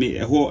Stars ye me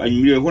ho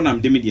anwire ho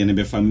nam dem de ne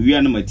be fam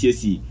wi na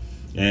matiasi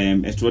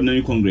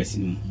extraordinary congress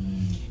ni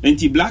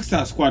enti Black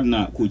Stars squad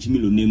na coach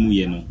Milo nemu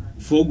ye no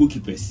four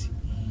goalkeepers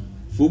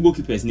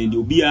ne the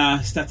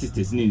obia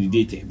statistics ne the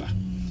data ba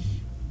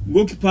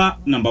goalkeeper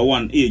number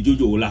 1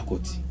 Jojo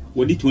Olakot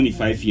wodi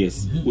 25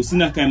 years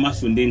Osina Kaima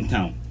Sunday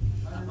town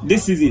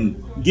this season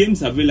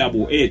games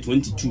available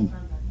 22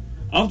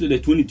 out of the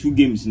 22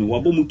 games no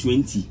wabomu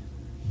 20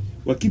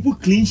 wa keep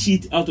clean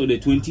sheet out of the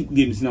 20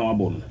 games na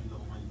wabono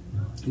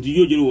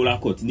Jojo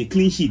Olakot the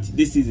clean sheet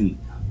this season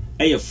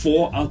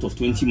 4 out of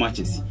 20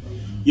 matches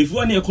if you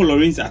want to call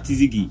Lawrence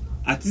Atizigi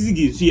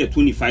so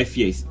 25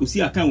 years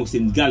Osi Akan was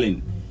in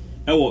Galen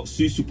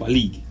Swiss Super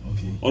League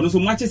okay also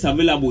matches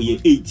available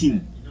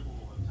 18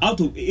 out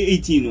of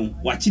 18 no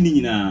watching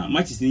nyina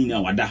matches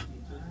nyina wada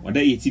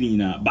 18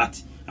 nyina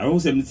but around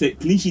 7 say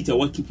clean sheet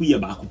wa keep ye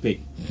back pay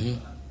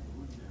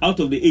out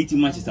of the 18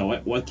 matches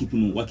wa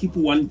keep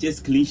one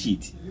just clean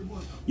sheet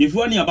if you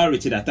want about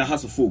Richard at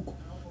House of Folk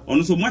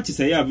also matches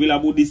are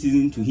available this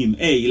season to him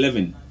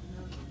 11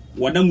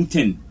 wada mu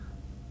 10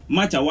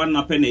 match a one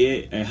happen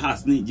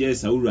has ni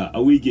just Saura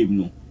away game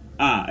no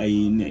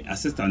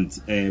assistant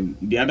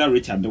the other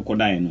Richard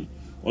Dokodai no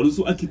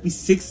also I keep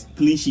 6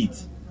 clean sheet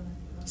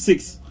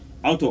 6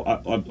 out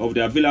of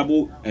the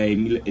available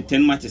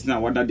 10 matches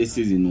now what that this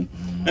season no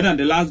and then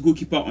the last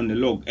goalkeeper on the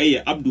log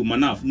Abdul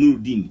Manaf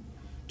Nuruddin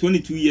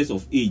 22 years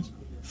of age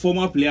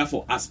former player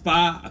for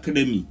Aspar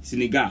Academy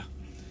Senegal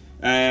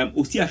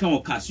Osi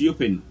Akan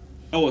Cassiopen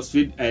was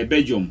with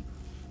Belgium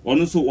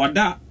also what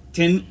that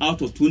 10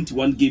 out of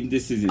 21 games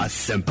this season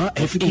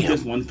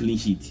just one clean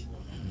sheet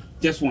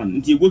just one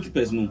until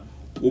goalkeepers no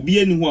obi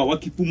any who are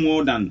keep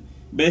more than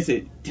best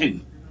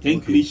 10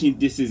 clean sheet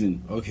this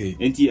season okay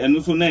and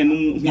also na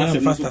no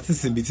fast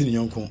statistics between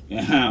yonko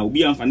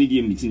obi amfani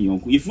dey between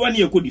yonko if you want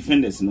your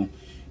defenders no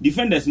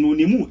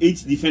nemu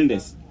 8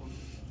 defenders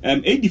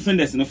 8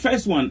 defenders the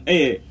first one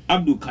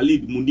Abdul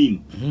Khalid Mundin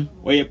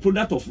or a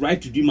product of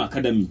Right to Dream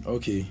Academy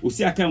okay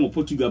Osi Akan of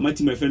Portugal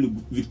Martin my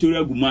friend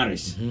Victoria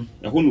Gumares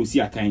Osi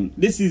Akan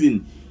this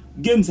season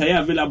games are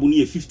available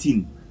near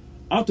 15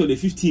 out of the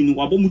 15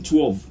 wabomu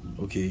 12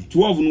 okay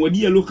 12 no wadi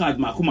yellow card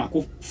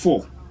mako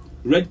 4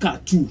 red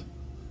card 2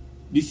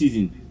 this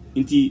season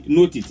Inti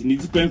notice ni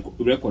different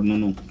record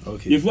no.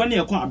 Okay. If one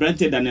year call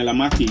Abrante Daniel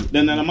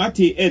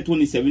Amate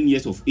 27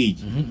 years of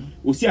age.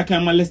 Osi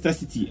akama Leicester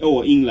City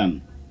or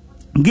England.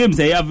 Games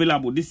are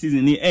available this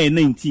season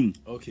 19.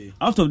 Okay.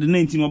 Out of the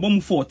 19,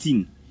 wabom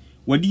 14.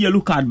 Wadi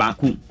yellow card back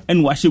home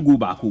and washe go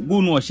back home. Go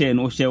no share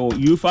or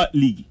UEFA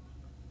League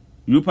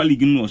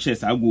no share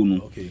sa go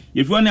no. Okay.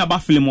 If you want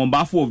about Philemon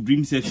Bafo of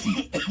Dreams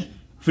FC.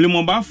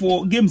 Philemon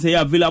Bafo games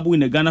are available in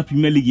the Ghana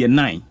Premier League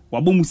 9.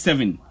 Wabom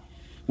 7.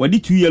 Wadi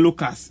 2 yellow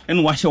cards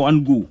and washe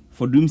 1 goal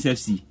for Dreams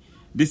FC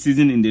this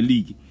season in the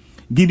league.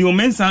 Gideon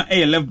Mensah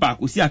left back.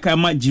 Osi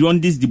akama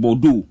Girondins de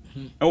Bordeaux.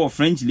 Our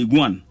French Ligue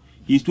 1.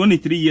 He is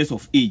 23 years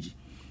of age.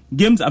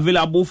 Games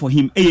available for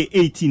him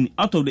 18.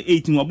 Out of the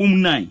 18, wabom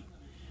 9.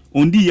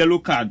 On the yellow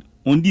card,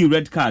 on the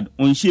red card,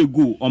 on share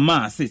goal, on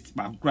my assist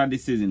back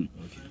this season.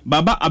 Okay.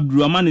 Baba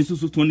Abdurrahman is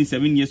also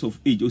 27 years of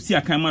age. Osi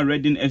akama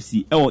Reading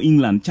FC or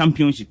England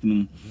Championship.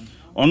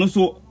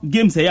 Also,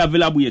 games are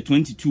available at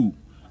 22.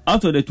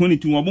 Out of the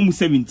 22, wabom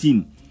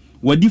 17.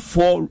 Wadi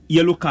 4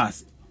 yellow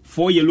cards.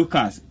 4 yellow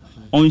cards.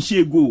 On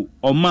share goal,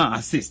 on my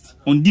assist.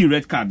 On the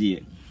red card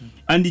here.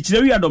 And the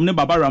Cherry Adomne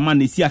Baba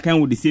Rahman is here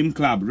with the same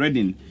club,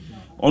 Reading.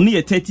 Only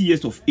at 30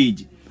 years of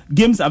age.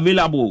 Games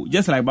available,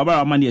 just like Baba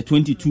Rahman here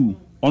 22.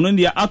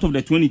 Only out of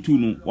the 22,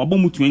 no,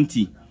 Wabomu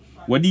 20.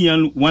 Wadi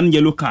 1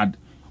 yellow card,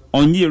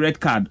 on ye red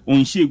card,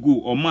 on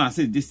Shego, or Ma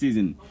says this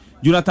season.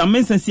 Jonathan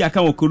Mensah see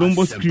account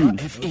Colombo Screw.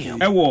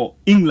 Or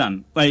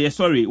England, or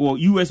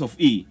US of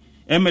A,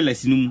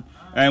 MLS,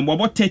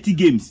 about 30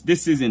 games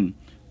this season.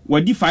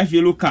 Wadi 5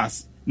 yellow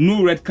cards,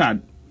 no red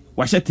card,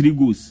 washe 3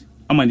 goals.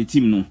 I'm on the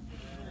team, no.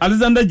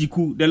 Alexander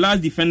Jiku, the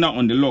last defender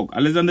on the log.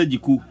 Alexander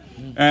Jiku,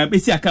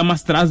 Besi Akama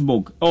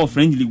Strasbourg, or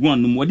French Ligue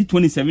 1, no,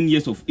 27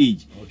 years of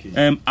age.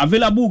 Okay.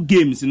 Available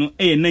games,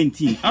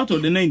 19. Out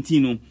of the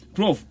 19,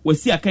 Prof, we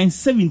see a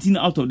 17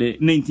 out of the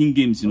 19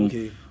 games,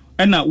 Okay.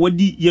 And now, what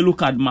the yellow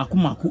card,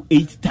 Maku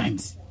 8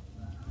 times.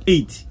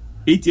 8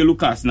 yellow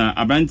cards now.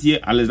 Abrantie,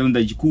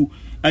 Alexander Jiku,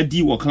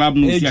 Adi or club,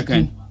 no,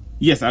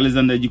 yes,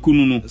 Alexander Jiku,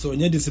 no. So, on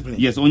your discipline?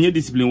 Yes, on your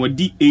discipline, what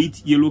the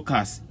 8 yellow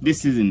cards this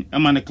season.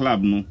 I'm on the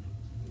club, no.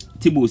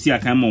 Tibo si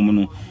akama mo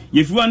no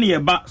if you want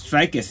about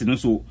strikers no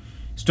so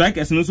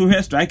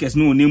here strikers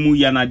no nemu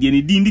ya na de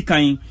ni di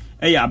kan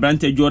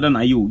Abrante Jordan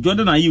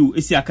Ayew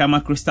esi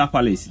akama Crystal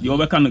Palace the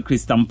over kan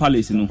Crystal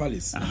Palace no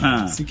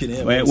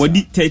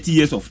wadi 30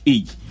 years of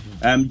age.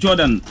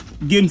 Jordan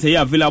games are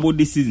available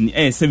this season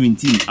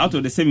 17 out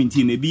of the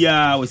 17 e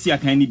bia we si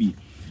akan ni bi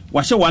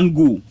washe 1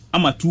 goal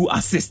ama 2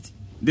 assists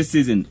this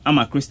season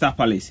ama Crystal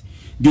Palace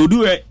they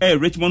do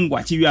Richmond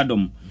Gwachi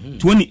Adom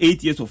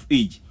 28 years of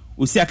age.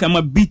 Osi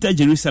akama Beta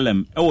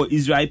Jerusalem or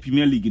Israel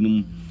Premier League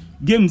no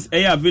games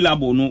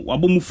available no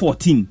wabo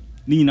 14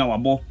 ni nyina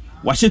wabo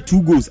washe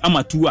 2 goals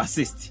ama 2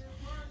 assists.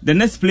 The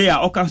next player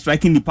Oka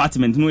striking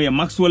department no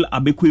Maxwell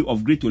Abekwe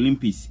of Great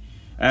Olympics.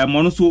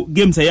 Also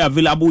games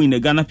available in the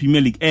Ghana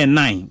Premier League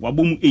 9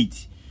 wabo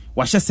 8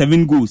 washe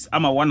 7 goals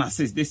ama 1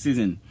 assist this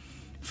season.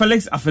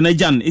 Felix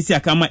Afenajan esi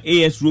akama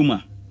AS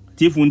Roma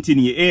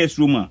Tifuntini AS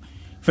Roma.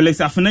 Felix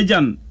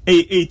Afenajan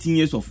 18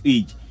 years of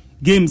age.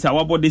 Games are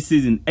about this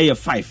season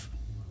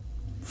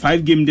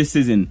 5 games this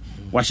season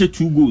washe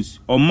 2 goals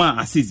or ma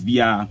assists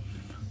bia.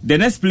 The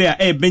next player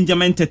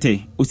Benjamin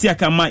Tete osi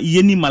akama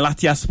Yeni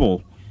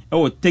Malatyaspor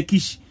or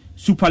Turkish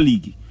Super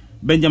League.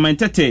 Benjamin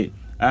Tete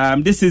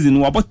this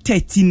season about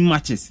 13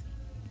 matches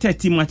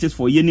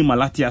for Yeni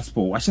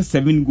Malatyaspor washe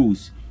 7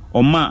 goals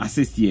or ma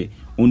assists here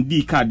on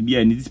D card bia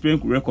in the display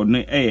record on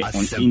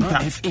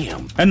intact.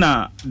 And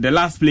the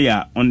last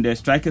player on the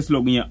strikers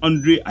log here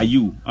Andre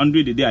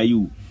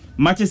Ayew.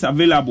 Matches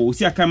available,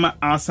 Osiakama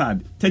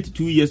Assad,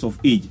 32 years of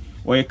age,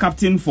 or a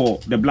captain for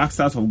the Black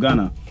Stars of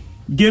Ghana.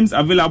 Games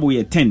available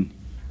here 10.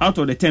 Out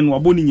of the 10,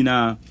 Waboni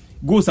Nina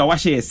goals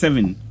awashe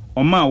 7.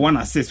 Oma 1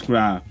 assist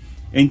kra.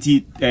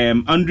 Enti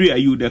Andre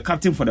Ayew, the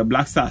captain for the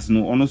Black Stars,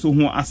 no, and also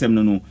who asem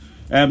no.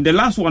 The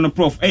last one,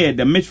 Prof,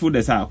 the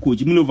midfielders are Coach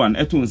Milovan,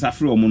 Eto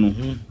Safri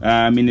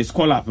Omono, in the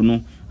call up,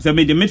 no. So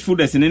the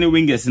midfielders and any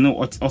wingers, no,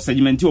 or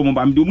segmenti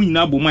or I'm doing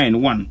now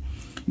in 1.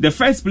 The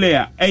first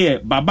player,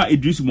 Baba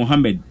Idris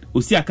Mohammed,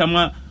 Osi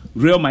akama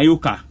Real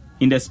Mallorca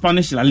in the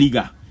Spanish La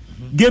Liga.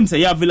 Games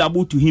are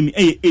available to him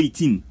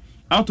 18.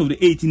 Out of the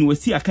 18, we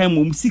see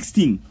akama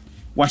 16.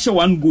 Washe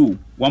 1 goal,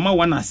 wama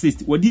 1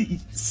 assist. Wadi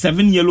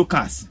 7 yellow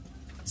cards.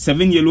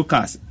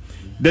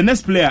 The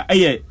next player,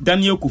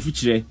 Daniel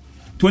Kofichire,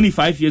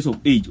 25 years of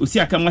age. Osi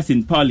akama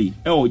St. Pauli,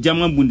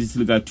 German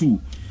Bundesliga 2.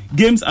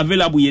 Games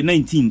available here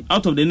 19.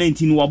 Out of the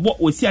 19,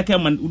 Osi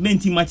akama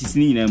 19 matches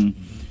in them.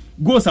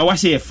 Goals are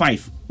washe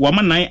 5.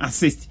 Wama 9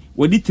 assist.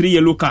 Wadi 3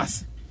 yellow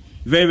cards.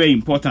 Very, very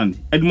important.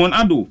 Edmond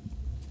Ado,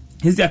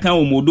 his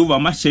account of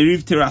Moldova,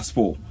 Sheriff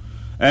Tiraspol.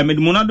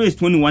 Edmond Ado is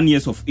 21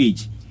 years of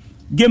age.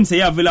 Games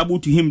are available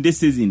to him this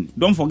season.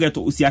 Don't forget,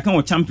 Osi account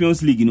of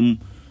Champions League.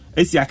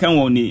 Osi account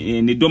on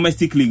the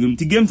domestic league.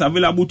 The games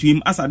available to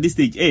him as at this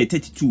stage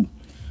 32.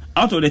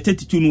 Out of the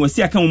 32,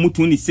 Osi account of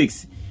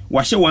 26.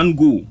 Washe 1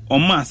 goal. On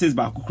Ma says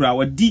Bakukra,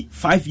 Wadi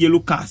 5 yellow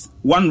cards,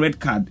 1 red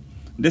card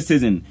this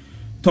season.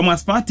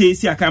 Thomas Partey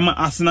si akama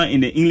Arsenal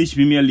in the English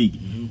Premier League,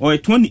 or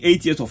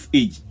 28 years of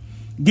age.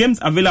 Games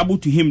available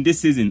to him this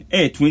season,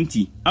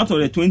 20. Out of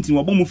the 20,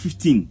 wabomu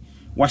 15.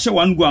 Washe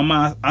one go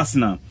ama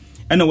Arsenal,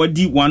 and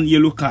wadi 1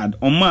 yellow card,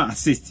 on ma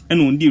assist,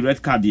 and on the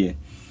red card here.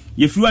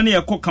 Yefruane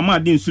yako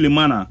Kamadin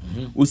Sulemana,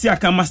 osi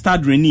akama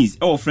Stade Rennes,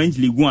 or French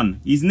Ligue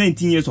 1. He's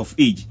 19 years of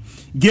age.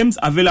 Games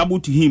available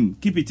to him,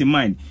 keep it in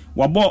mind.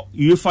 Wabo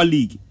UEFA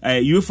League,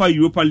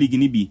 Europa League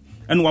nibi,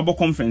 and wabo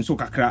conference so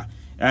kakra.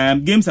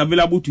 Games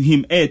available to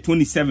him,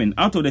 27.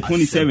 Out of the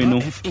 27, no,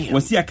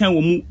 wasi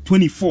akama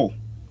 24.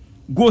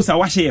 Goals are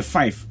washe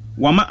 5.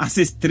 Wama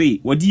assist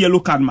 3. Wadi yellow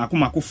card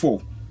mako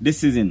 4 this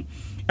season.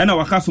 And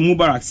our Wakasu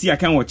Mubarak si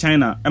akama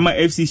China, Emma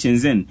FC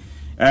Shenzhen.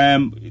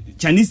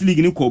 Chinese League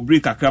ni ko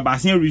break akra ba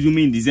sen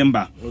resume in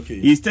December. Okay.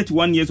 He is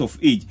 31 years of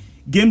age.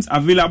 Games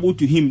available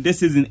to him this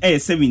season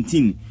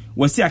 17.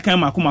 Wasi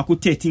akama mako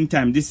 13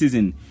 times this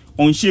season.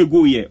 On share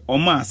go ye,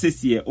 on ma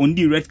assist ye, on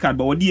the red card,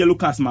 but wadi yellow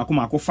cards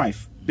mako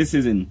 5 this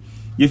season.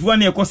 If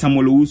one year ko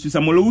Samuel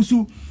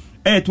Usu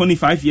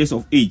 25 years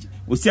of age.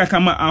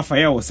 Osiakama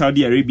Afaya or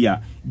Saudi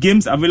Arabia.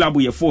 Games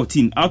available here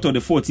 14. Out of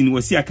the 14,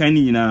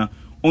 Osiakani na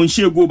on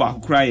share go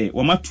back cry.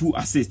 Wama 2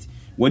 assists.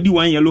 Wadi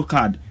 1 yellow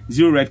card,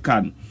 0 red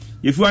card.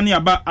 If you want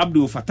about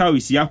Abdul Fattah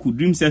Isiaku,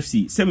 Dreams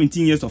FC,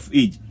 17 years of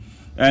age.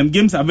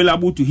 Games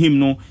available to him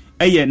no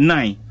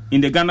 9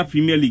 in the Ghana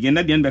Premier League, and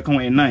at the end become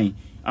a 9.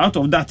 Out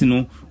of that,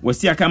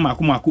 Osiakama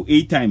Akumaku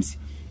 8 times.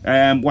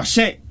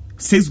 Washe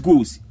 6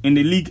 goals in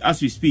the league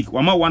as we speak.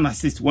 Wama 1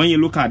 assist, 1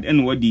 yellow card,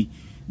 and Wadi.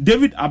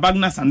 David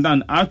Abagna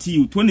Sandan,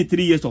 RTU,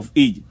 23 years of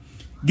age.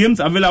 Games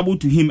available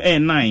to him,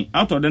 9.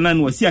 Out of the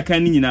 9 was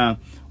Siakani na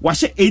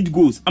washe 8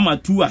 goals, ama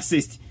 2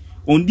 assists.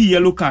 On the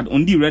yellow card,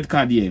 on the red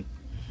card here.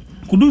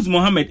 Kudus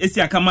Mohammed,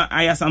 Esiakama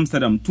Ajax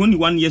Amsterdam,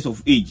 21 years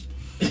of age.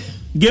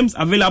 Games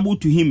available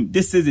to him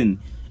this season,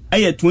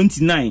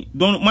 29.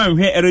 Don't mind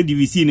here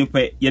Eredivisie no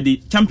pe. Ya the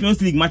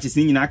Champions League matches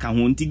in aka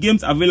honti.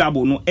 Games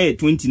available no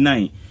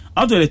 29.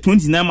 Out of the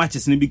 29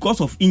 matches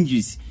because of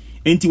injuries,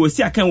 enti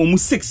Wasiaka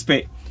almost 6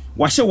 pe.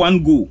 Washe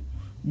 1 goal.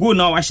 Goal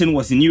now Washen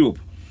was in Europe.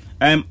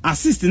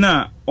 Assist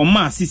na on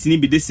ma assist ni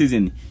be this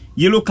season.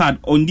 Yellow card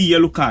on the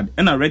yellow card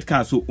and a red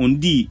card so on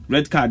the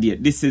red card here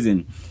this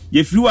season.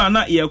 Ye flew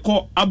ana ye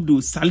call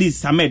Abdul Salis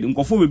Samed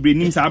nkofo bebre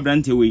nim sa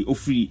abrante we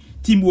ofri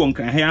team won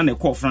kan ha na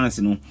call France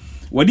no.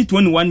 Wadi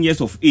 21 years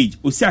of age.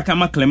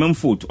 Osiakama Clement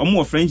Ford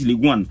omo French League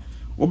 1.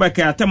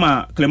 Obeka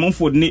atema Clement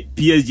Ford ne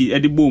PSG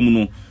edi bom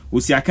no.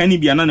 Osiakani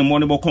bia na ne mo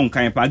ne bo kon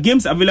kan pa.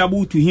 Games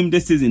available to him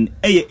this season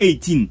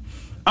 18.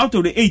 Out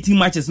of the 18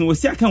 matches, no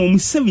Osiaka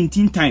almost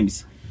 17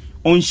 times.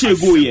 On share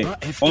go ye,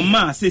 on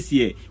ma says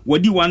ye,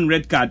 wadi 1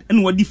 red card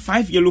and wadi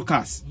 5 yellow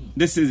cards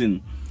this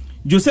season.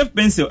 Joseph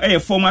Pencil, a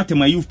former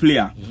Tema youth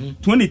player,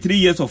 23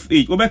 years of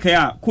age.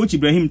 Obeka coach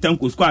Ibrahim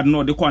Tanko squad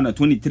no the corner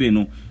 23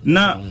 no.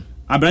 Na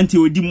Abranti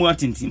odi mo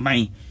atenti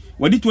man.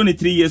 Wadi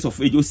 23 years of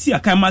age.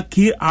 Osiakama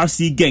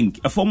KRC Gang,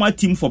 a former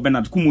team for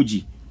Bernard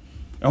Kumoji.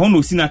 I want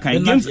to see na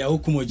kind games.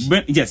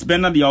 Yes,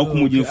 Bernard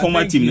Yaokumoji,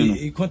 former team.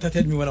 He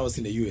contacted me when I was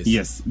in the US.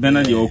 Yes,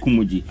 Bernard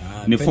Yaokumoji,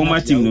 the former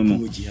team.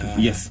 No.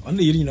 Yes.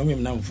 Only you know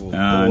him now for.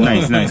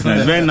 Nice.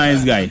 Very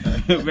nice guy.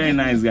 Very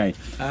nice guy.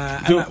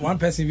 So, one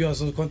person we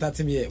also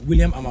contacted me,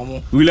 William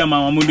Amamo,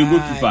 the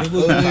goalkeeper.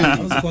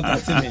 Also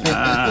contacted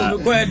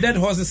me. Go ahead, dead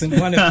horses in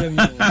one FM.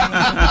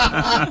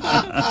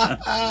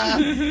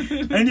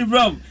 And the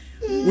problem.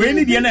 We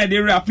need the end they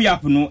wrap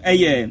up no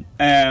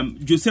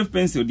Joseph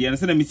Pencil the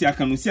answer me see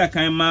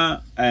akan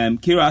ma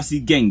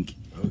KRC Gang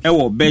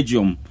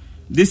Belgium.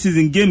 This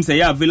season games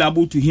are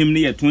available to him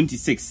near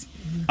 26.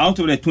 Out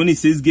of the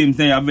 26 games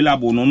they are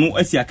available no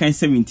akan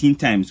 17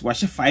 times.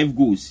 Wash 5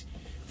 goals.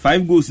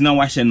 5 goals now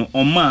wash no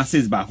on ma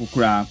says back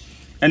kra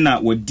and na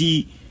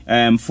wadi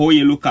 4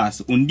 yellow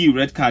cards on the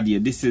red card here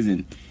this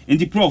season. In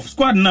the prof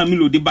squad na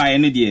Milo de buy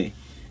any there.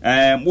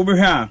 Over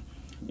here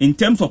in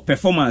terms of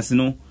performance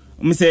no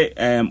me say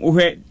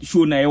ohwe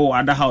show na your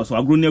other house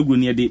agro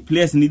near the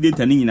players need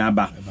data ni nyina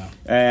ba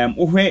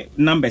ohwe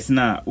numbers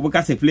na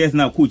obeka say players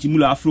na coach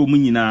Mulo Afro mu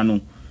nyina no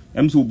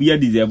so obi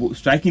deserve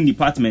striking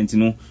department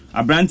no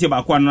abrante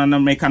ba kwa na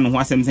America no ho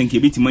asem sen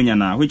ke betimanya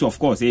na which of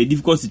course a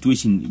difficult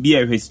situation be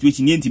a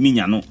situation yenti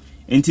minya no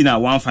enti na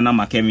wan fa na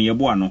makemi ye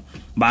bo no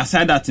but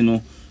aside that no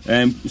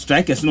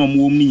strikers no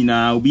mo mu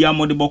nyina obi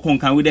amode bokon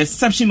kan with the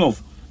exception of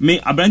me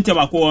abrante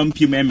ba kwa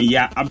MPM me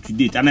ya up to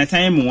date and I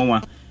time mo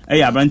wan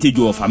advantage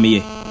of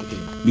family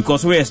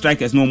because we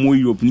strikers no more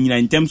Europe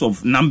in terms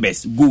of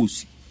numbers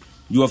goals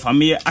your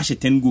family actually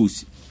 10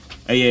 goals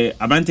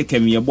advantage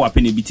came here bo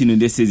apene bitin in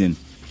this season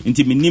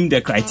until me name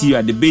the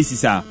criteria the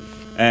basis are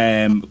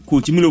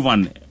coach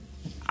Milovan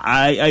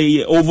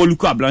I overlook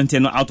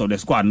Ablante out of the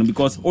squad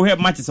because we have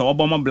matches of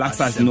Obama Black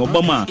Stars in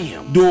Obama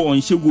do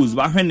on show goals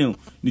but when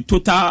the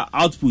total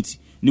output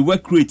the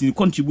work rate the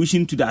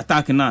contribution to the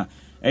attack now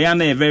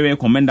very, very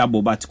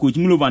commendable, but Coach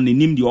Milovan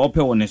named the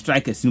upper on the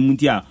strikers in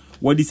Muntia.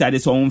 What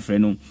decided so on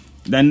friend?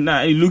 then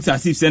it looks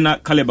as if Sena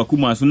Caleb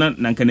Akuma so na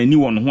nkanani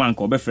won ho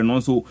anka obefre no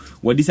so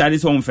we decided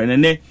so on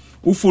friend ne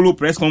who follow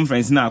press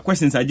conference now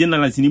questions are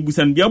journalists in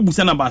busan bia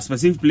busan about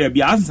specific player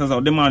bia answers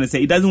of the man say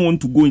he doesn't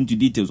want to go into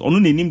details ono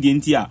na nim de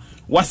ntia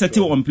what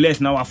settle on players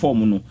now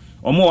form no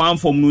omo one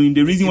form no in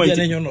the reason why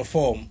no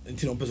form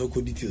nti no person ko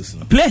details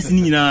no players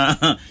ni na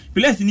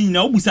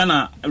obusa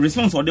na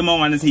response of the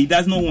man say he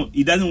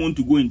doesn't want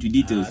to go into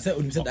details say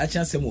onimse da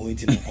chance mo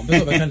nti no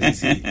person be kan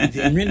say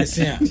nti enwe ne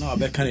say na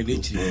be kan le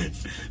chiri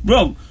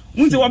bro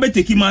unti wa be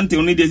take man te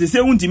only dey say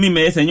unti me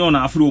me say nyon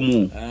na afro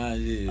mu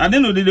ade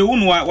no dey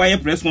won why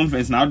press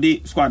conference now dey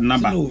squad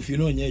number no if you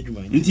know nya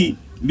adwuma nti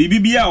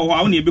bibia o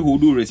ha won e be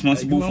hold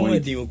responsible for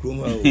it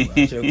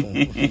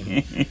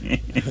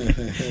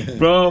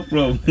bro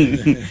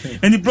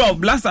and the bro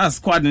Blasters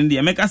squad in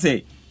there make I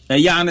say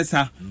ya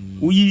anesa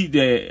we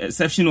the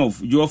exception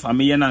of Joe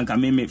Fameye na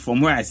nka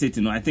from where I sit,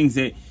 I think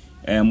say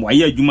why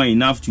adwuma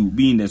enough to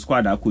be in the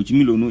squad that coach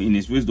Milo no in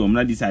his wisdom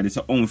na decided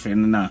say on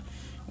friend na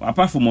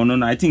apart from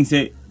no I think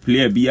say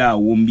player bia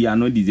won bia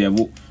no deserve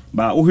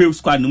but o help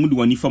squad no mu de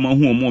wani fama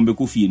hu o mo be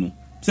ko fie no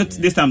set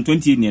this time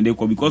 28 near they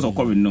because of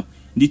COVID no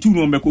the two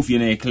no be ko fie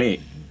na clear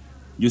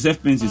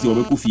Joseph Prince say o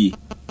be ko fie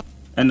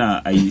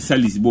and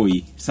Salis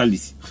boy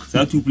Salis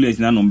so two players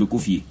na no be ko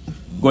fie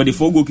got the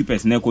 4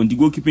 goalkeepers na kon the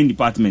goalkeeping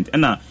department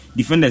and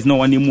defenders no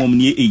one more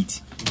near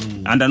 8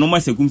 and the normal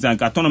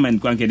circumstance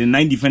tournament kan ke the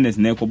 9 defenders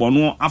na ko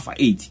no after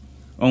 8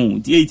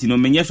 the 8 no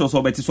menye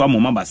so better so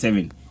number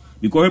 7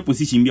 because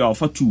position be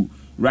offer 2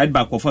 right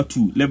back offer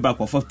 2 left back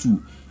offer 2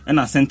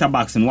 and center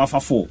backs and offer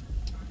 4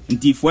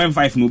 until 4 and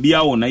 5 no be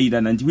our na either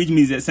and which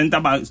means the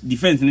center back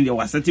defense no dey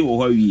was setting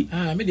or how we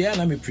me dey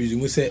na me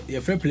presume say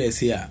your free players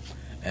here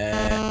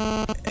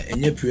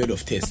any period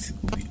of test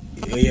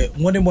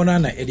more than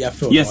na area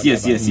afro yes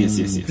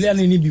player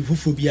ni bi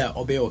fufu bia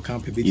obey o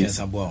camp be tia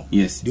sabo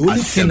yes the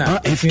only thing na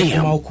if you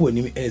come out ko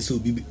ni so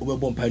bi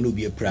obebo mpa no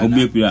bi pra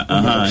ndi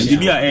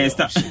bia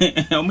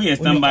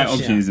standby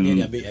options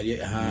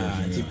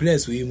the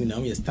players we mu na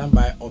we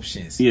standby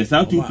options yes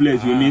how two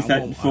players we mean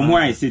from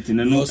where I sit and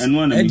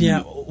one and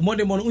more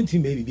than one unti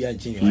maybe be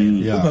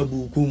agin oba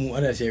bu ku mu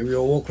ana say we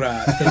work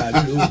ra tell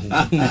abi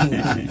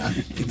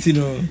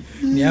no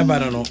ni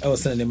abana no e o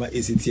send them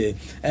ACTA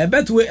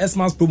Betway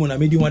Xmas promo na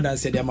made one that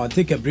said I'm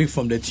take a break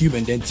from the tube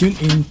and then tune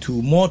in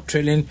to more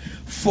thrilling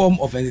form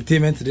of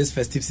entertainment this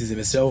festive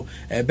season. So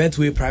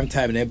Betway Prime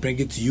Time and I bring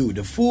it to you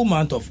the full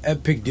month of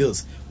epic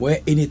deals where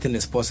anything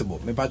is possible.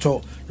 Me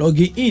pacho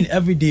logging in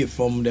every day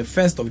from the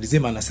 1st of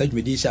December and search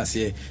Medisha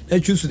say they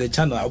choose to the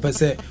channel open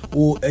say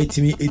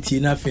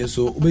 18 nothing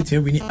so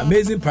winning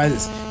amazing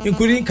prizes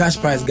including cash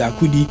prize ga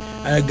kudi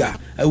ga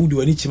I would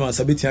do any chima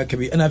sabitia can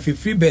be and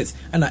free bets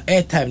and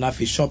airtime na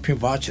shopping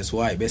vouchers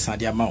why best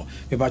the amount.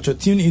 Me pacho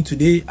tune in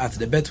today at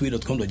the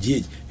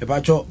betway.com.gh. Me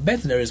pacho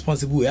bet the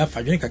responsible we have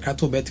fadwen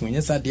kakato bet when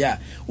yesa dia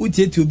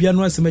utie ti obi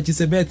anu asemachi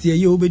se bet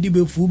ye obedi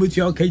be fu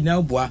betu okay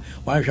na boa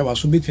wan hwa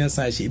so betu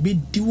san she be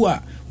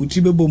diwa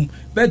uti be bom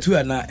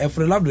betway na e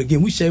for love the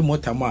game we share more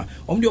time a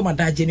omde o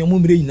madaje ne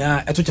omre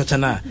nyina eto chacha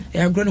na e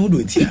agro ne ho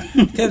do tia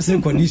terms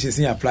and conditions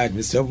applied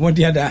Mr.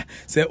 Modi da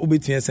say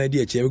obetu san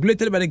dia che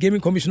regulated by the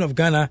Gaming Commission of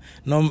Ghana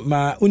no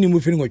ma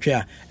unimu feeling otwe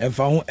a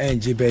emfa ho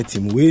NG bet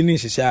mu we ni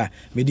hihia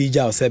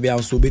medija o se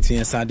bia so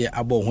betu san dia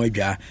abo ho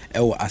adwa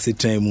ewo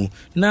asetan mu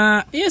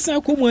na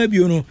yesa komo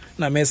abio no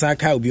na mesa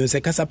ka obio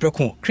se kasa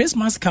preko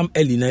Christmas come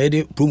early na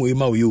yede promo yi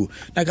ma wo yo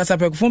na kasa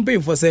preko fon pay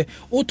for say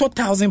auto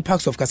 1000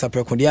 packs of kasa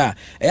preko dia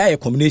a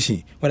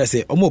combination when I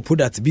say omo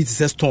product beat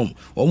say storm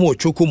omo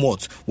choco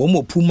malt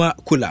omo puma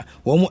cola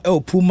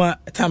omo puma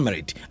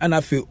tamarind and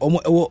afi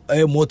omo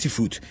multi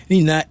fruit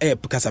ni na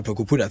kasa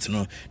preko product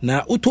no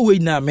na auto we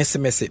na messe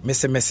when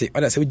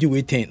I say we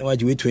wait 10 we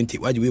wait 20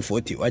 we wait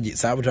 40 we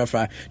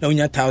sabotrafa na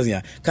unya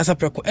 1000 kasa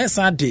preko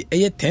SRD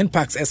 10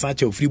 packs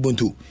SRD free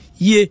bonto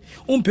ye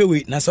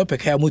umpewe na so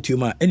peka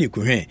motiuma ene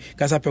kuhwe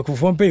kasa peko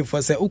fon pay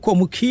for say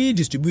ukomu key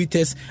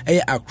distributors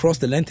across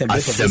the length and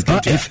breadth of this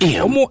country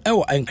omo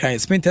ewo ankran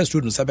Spinters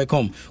Road no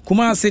sabecom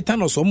kuma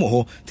setano so mo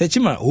ho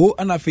techima ho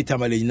ana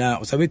fitamale na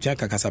osabetua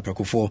kasa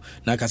peko fo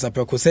na kasa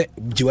peko se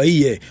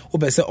jiwaye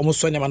obese omo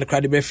so nyama no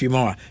crowd be free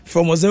ma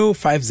from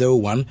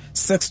 0501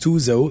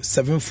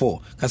 62074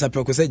 kasa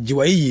peko se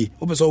jiwaye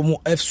obese omo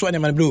so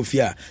nyama no be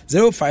ofia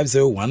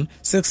 0501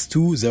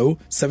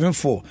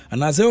 62074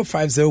 and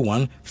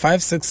 0501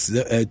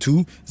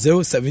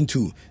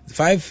 562-072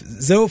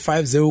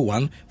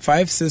 0501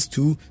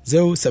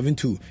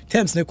 562-072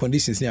 terms and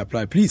conditions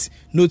apply. Please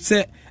note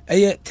say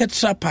a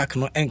tetra pack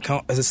no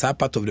encounter as a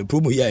part of the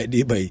promo here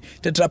day by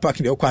tetra pack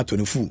in the quarter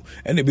no full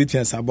and the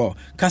between sabo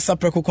Casa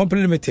Preco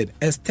Company Limited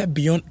a step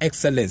beyond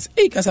excellence.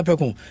 Hey Casa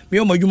Preco me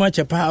o majuma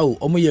chepa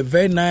o mo ye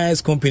very nice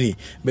company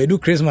be do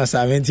Christmas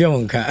event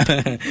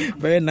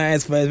very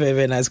nice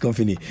very nice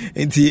company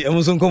enti e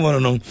mo so nkomo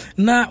no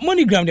na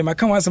MoneyGram de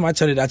maka wasa ma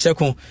chare da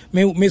cheko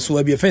me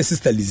so be first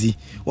sister Lizzie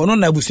ono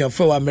na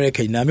busuafo wa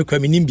America na me kwa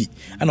me nimbi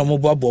ana mo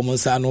boabo mo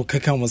nsa no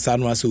kaka mo nsa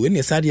no aso we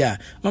ne sade a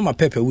mama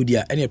Pepe Woody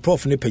a ene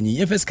prof ne panyi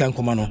ye first kan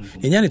koma no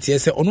enya ne tie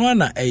se ono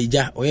ana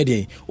eja oye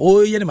den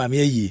o ye ne mame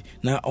ayi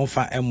na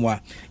onfa emwa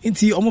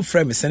nti omo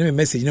frame me send me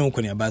message ne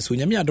nkoni aba so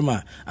nyame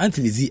adoma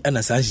antilizi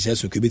ana san hihye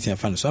so kebetia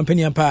fa no so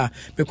ampani ampa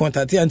me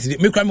contact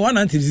antilizi me kra me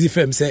wana antilizi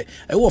frame se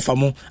e wo fa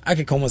mo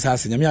akeka mo sa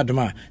ase nyame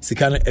adoma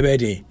sika no ebe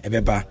den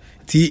ebeba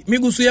ti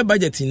migusu ye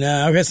budget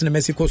na ahwese na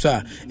Mexico so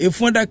a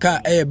efu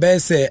daka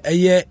bese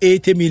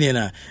 80 million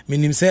a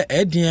minim se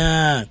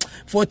edia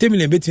 40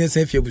 million betin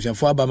se fie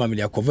busuafo aba ma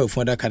media cover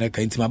efu daka na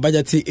kan ntima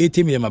budget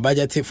 80 million ma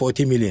budget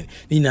 40 million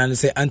ni nan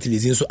se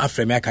antilizi so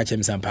afreme aka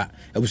chem sampa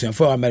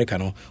ebusuafo America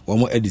no wo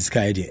mo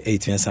ediska ide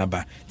 18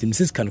 samba tim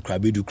sis kan kra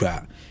bedu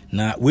kra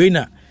na we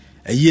na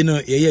ayi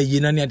no ye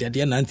na ne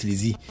ade na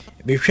antilizi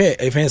be hwe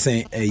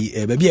efensen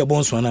baby e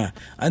bonso na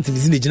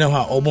antilizi ne gina ho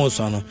a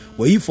obonso no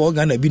wayi for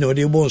Ghana bi na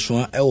ode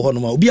bonso e wo ho no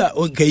ma obi a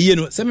ka yi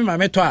no se me ma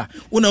meto a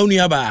una unu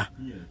ya ba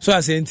so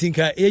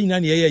asentinka ye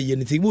nyina ne ye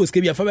ne ti bo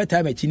ske bi afa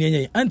beta ma chini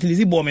enyen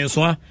antilizi bo me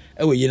nso a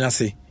e wo yi na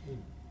se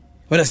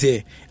wada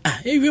se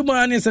if you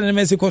man is in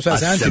Mexico so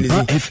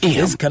antilizi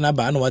yes kana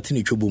ba na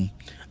watini twobom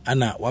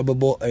ana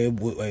wabebo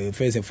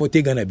first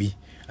 40 Ghana bi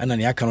ana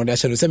ne aka no da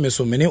hyɛ se me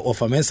so mene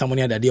of men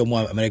samoni adade o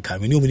America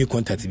me ni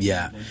contact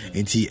bia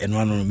enti eno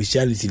ano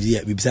speciality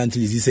dia bibisa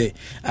antilizi se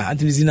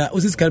antilizi na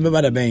osis kan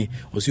beba da ben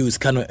osi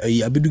uskan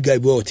abedu guy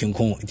bo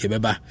tinkon enti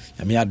beba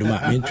na me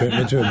adoma me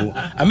ntwebo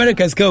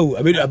America ska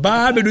abedu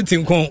ba abedu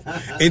tinkon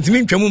enti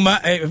me ntwemu ma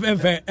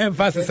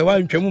emphasize wa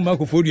ntwemu ma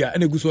kofodua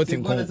ana guso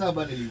tinkon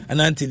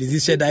ana antilizi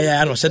hyɛ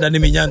ya no hyɛ da ne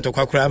me nya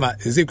ntokwa kora ma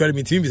se kora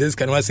me timi bisa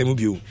kan wa semu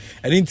bio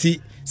enti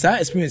sa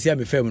experience ya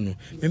me fam no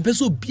me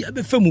pese obi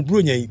abefam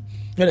bro nyan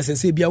wala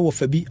se bia wo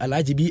fa bi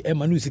alaji bi e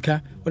manu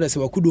sika wala se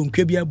wakudo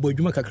nkwa bia bo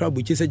adwuma kakra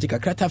bo che se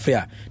kakra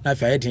tafia na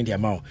afia yedin dia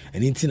mawo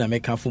eni nti na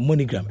meka fo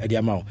MoneyGram e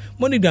dia mawo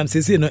MoneyGram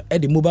se no e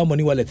de mobile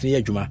money wallet ne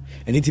adwuma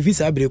eni nti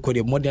visa abre ko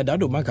de modern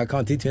dado bank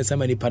account etin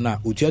sama ni pana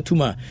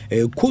otuatuma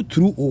ko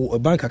through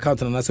bank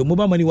account na se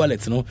mobile money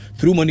wallet no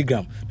through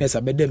MoneyGram na sa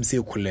bedem se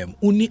kulem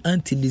uni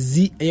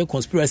antilizi e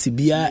conspiracy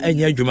bia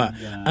enya adwuma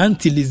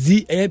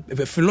antilizi e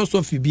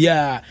philosophy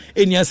bia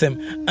eni asem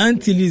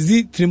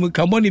antilizi trim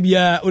carbon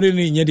bia ore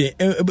ne nyede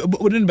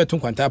wouldn't beton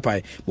kwanta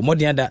pai bo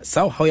modern ada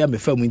saw how ya me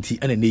fam nti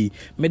ana nei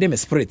me dem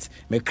spirit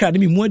me kra de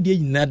me mu ade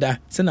nyinada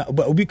se na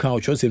obi kan o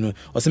chose no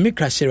o se me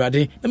kra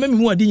sherade na me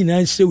mu ade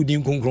nyina hye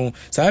udin konkron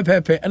sa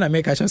pepe ana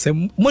me ka chose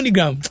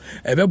MoneyGram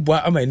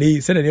ebeboa ama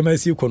nei se na dem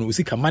asi kono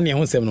usi kamane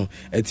ho sem no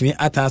etimi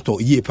atasto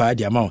ye pa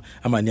dia ma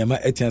ama ne ma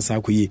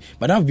etiansa ko ye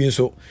madam bi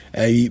so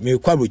me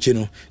kwaroche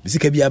no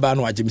bisika bia ba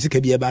no age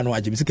bisika bia ba no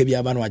age bisika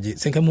bia ba no age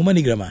senka mu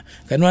MoneyGram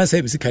ka no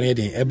ansa bisika ne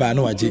den e ba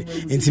no age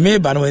enti me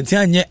ba no enti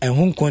anye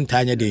ehun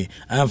kontanya den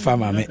amfa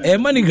ma me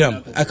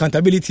MoneyGram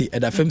accountability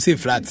at the FMC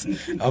flat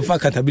of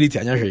accountability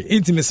anyahwe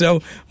enti me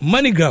sell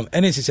MoneyGram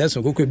ene hyehyɛ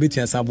so kokɔ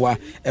betiansa boa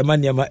e ma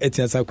niam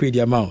etiansa ko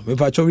dia ma me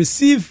pa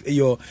receive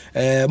your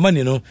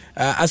money no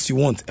as you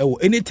want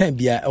anytime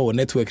bia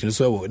network no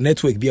so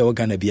network bia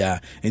Ghana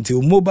bia enti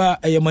mobile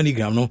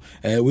MoneyGram no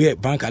we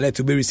bank alert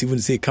to be receiving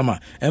say come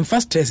and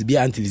fast stress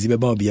bia until is be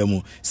ba bia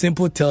mu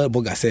simple tell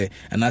boga say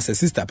and as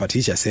sister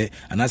Patricia say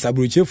and as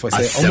abroche for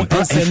say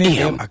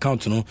sending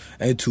account no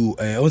to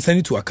on send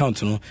it to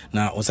account no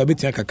na on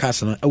sabetia ka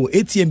cash no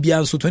ATM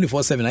bia so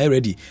 24/7 are you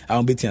ready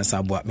I betia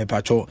saboa me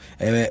pacho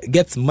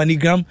get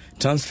MoneyGram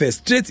transfer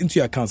straight into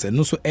your account and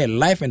also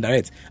live and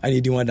direct and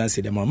you don't want to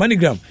say them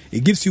MoneyGram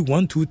it gives you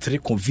 1 2 3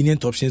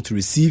 convenient options to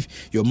receive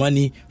your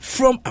money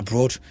from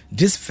abroad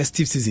this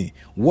festive season.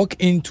 Walk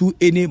into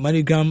any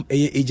MoneyGram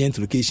agent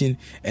location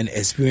and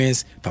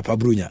experience Papa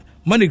Brunya.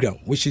 MoneyGram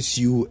wishes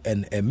you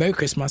a Merry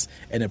Christmas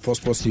and a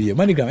prosperous New Year.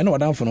 MoneyGram I know what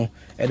down for no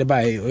and the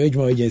buy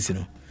agency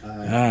no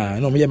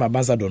no me my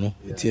ambassador no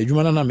ti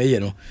adwuma na me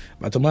no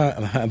but ma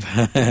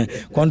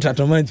contract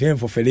man ti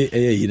for fele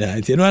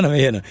na ti no na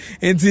me no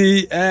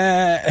enti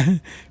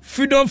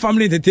Freedom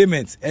Family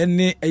Entertainment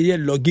and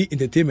Logi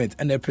Entertainment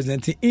and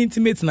presenting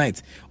intimate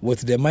night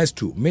with the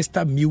maestro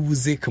Mr.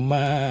 Music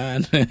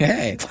Man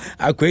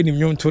akweni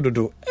mnyom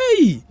tododo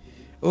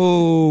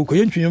oh ko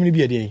yentwi nyom ni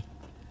bia de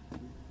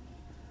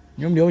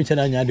nyom de o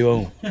nchana nya de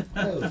o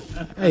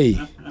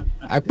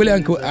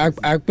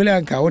akpele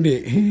anka wo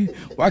de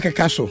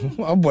wakeka so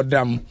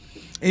obodam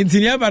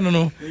entinia ba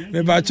no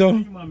me ba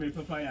cho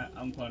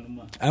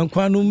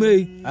ankwanu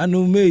me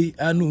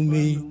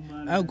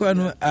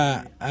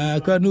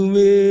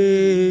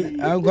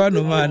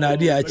ankwanu ma na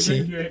di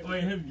achi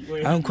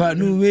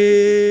ankwanu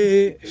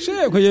me she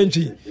ko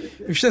yentwi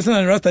hwe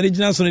sana rasta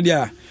regional so ne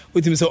dia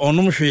wetin say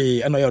onom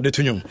hwe ana ya de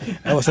tonwom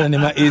I was saying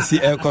my AC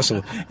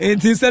koso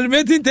enti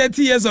celebrating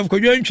 30 years of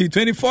Kodwantwi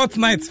 24th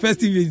night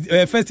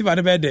festival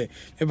the birthday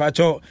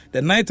about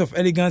the night of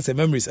elegance and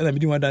memories and I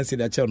be one dance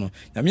that channel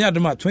na me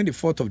adoma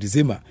 24th of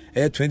December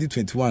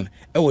 2021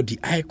 at the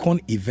Icon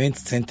Event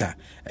Center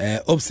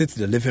opposite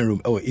the living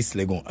room East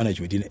Legon and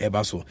na dwumadi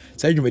eba so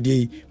say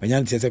dwumadi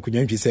manya nte say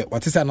kunyanhwi say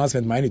what is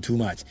announcement mine too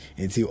much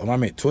enti o ma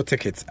me 2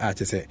 tickets a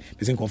che say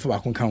person confirm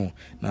akon kan ho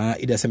na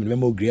ida say me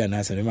mo agree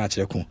na say me ma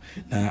kire ko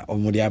na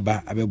omode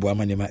aba abebo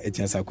amanema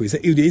etiansa ko say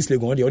if the East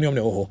Legon de oniom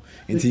na ho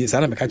enti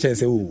sana me ka che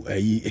say o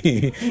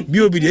ayi bi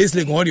obi the East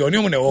Legon de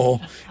oniom na ho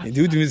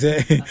enti udumi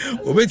say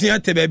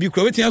obetia te ba bi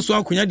kro obetia so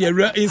akonya de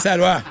awura inside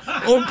wa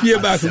o pie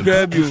back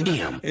grab you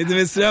enti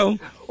me sraw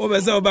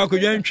Obesa Obako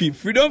Jantri,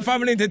 Freedom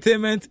Family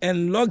Entertainment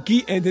and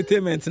Lucky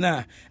Entertainment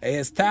na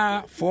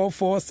star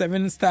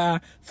 447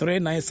 star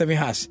 397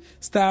 hash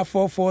star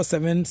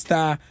 447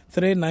 star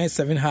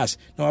 397 hash.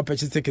 Now I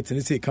purchase tickets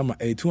and say come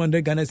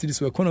 200 Ghana cedis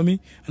for economy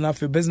and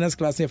after business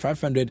class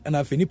 500 and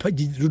after nipa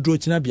Rudro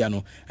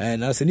Chinabiano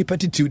and as nipa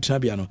Titu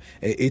Chinabiano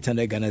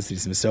 800 Ghana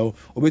cedis. So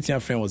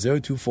Obetia friend was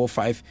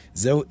 0245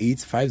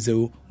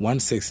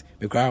 085016.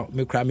 Me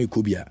cry me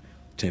kubia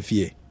 10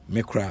 fie.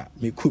 Me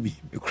kubi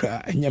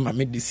enyama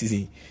me this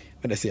season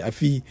but I say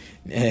afi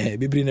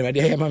bibiri na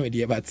dey ma me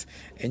dey but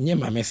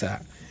enyama me sa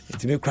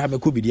it me kra me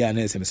kubi dey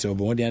na say so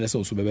but one dey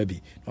so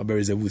baby no be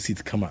reserve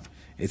seat come up.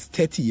 It's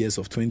 30 years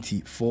of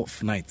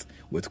 24th night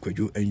with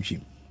Kwadwo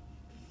Antwi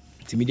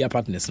media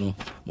partners no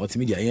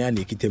multimedia yan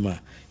na kitema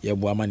ye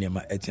bo ama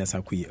nema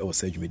etiansa koyi e wo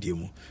sa dwumedie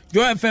mu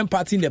Joy FM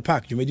party in the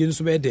park dwumedie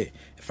nso be de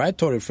Friday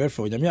tour refer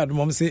nyame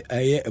adom say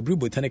eye Abri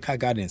Botanical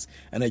Gardens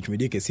and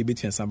dwumedie kesi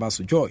betiansa ba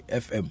so Joy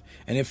FM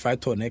and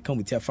Friday tour na come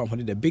with your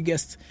family the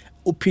biggest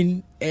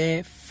open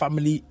air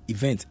family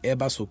event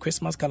ever so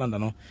Christmas calendar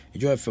no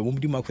Joy FM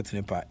mumdi market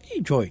ne pa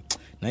Joy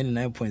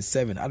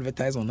 99.7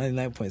 advertise on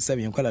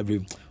 99.7 you call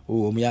Abri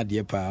oh me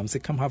ade pa am say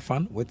come have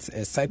fun with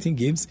exciting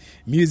games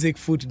music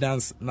food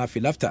dance na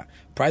laughter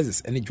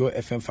prizes and Joy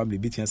FM family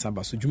beating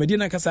samba so dwumadi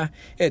na kasa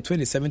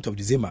 27th of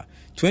December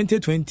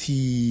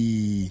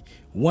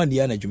 2021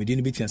 year na dwumadi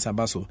no beating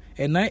samba so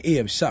 9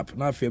 a.m. sharp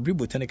na Abri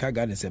Botanical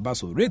Gardens eba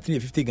so rate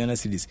 50 Ghana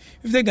cedis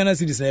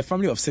na a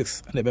family of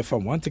 6 and be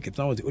from one ticket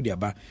now the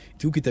odiaba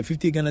to kita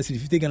 50 Ghana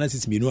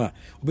cedis menu a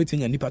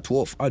obetinya nipa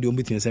 12 audio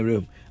beating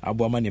samba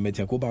abo ama ne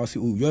metia ko ba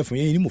so you from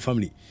any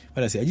family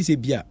when I say I say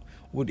bia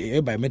would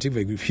biometric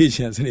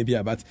verifications and be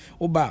about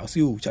Oba,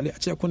 so Charlie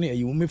Chakone,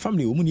 you may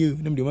family, woman, you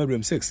name the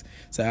room 6.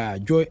 Sir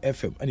Joy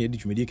FM, and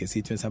edit media can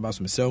see to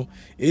Sabas myself.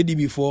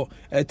 ADB4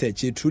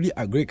 Etechi, truly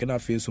a great kind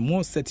of face, so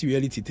more set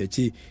reality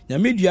techi.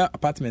 Media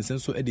apartments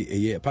and so a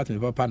year apartment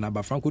papa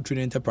number Franco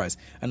Training Enterprise,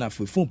 and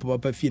after phone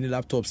papa fee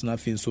laptops,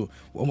 nothing so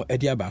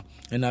Ediaba,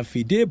 and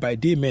after day by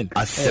day men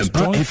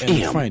strong and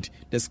refined.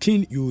 The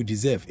skin you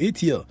deserve,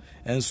 ATL,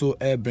 and so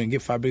bring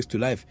fabrics to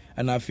life,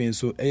 and I think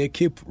so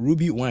Cape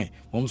Ruby wine,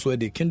 also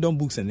the Kingdom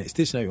Books and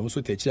stationery,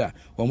 also teacher,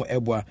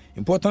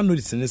 important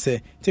notice and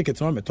say take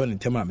it on meton in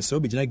Tema, so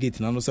be gate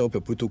and also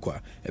open protocol,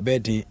 a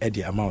bedding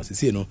Eddie amount,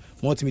 see no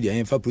multimedia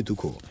info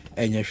protocol,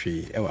 and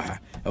yashi, ewa,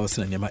 I was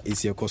saying Yama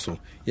Asia Coso.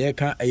 Yeah,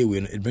 can't I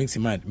win it brings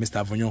in mind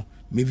Mr. Avignon,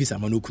 maybe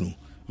some Manukunu,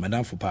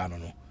 Madame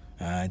Fupano,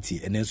 and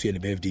then so in the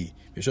birthday.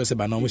 We should say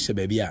by now, Mr.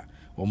 Baby,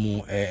 or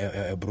more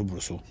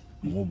Brubruso.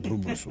 Mo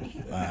brubuso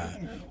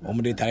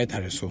omde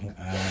tare so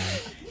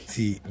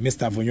see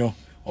Mr. Avignon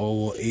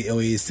or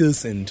a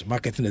sales and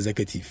marketing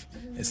executive,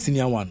 a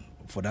senior one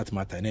for that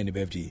matter, and any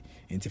birthday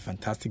into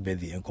fantastic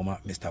birthday and come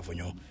Mr.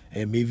 Avignon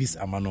Mavis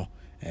Amano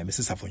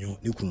Mrs. Avignon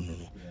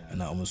Nukunu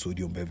and almost so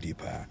the birthday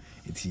pa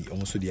it's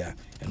almost there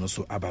and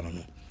also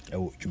Abanono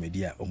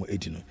Jumedia Omo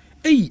Edino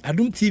hey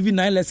Adum TV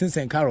 9 lessons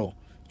and Carol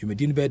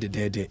Jumedin bed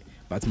de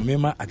but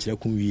mama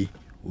achirakunwie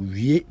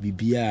wie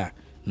bibia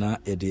na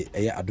ede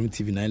Adum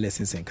TV 9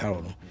 lessons and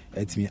Carol no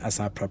etimi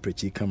asa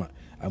property kama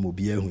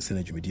amobia hu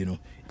sena dwumedi no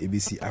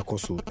ebisi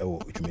akoso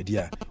ewo dwumedi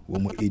a wo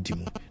mo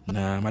edimu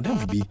na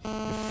madam bi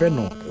friend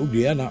no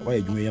odua na wa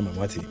adwuma ya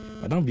mamate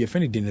madam bi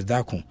friend Dennis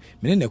Dakon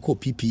mene na call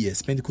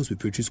PPS Pentecost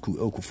Preparatory School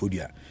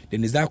Elkofodia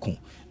Dennis Dakon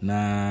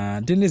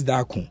na Dennis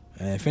Dakon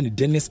friend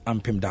Dennis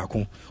Ampem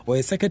Dakon or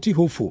a secretary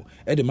hopeful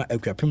edema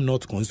Akuapem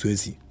North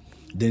constituency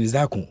Dennis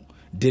Dakon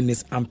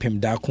Dennis Ampem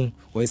Dakon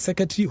or a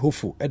secretary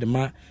hopeful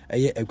edema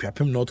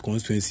Akuapem North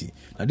constituency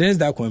na Dennis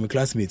Dakon my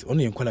classmate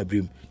only in Kuala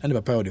Brim and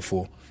the papa of the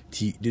 4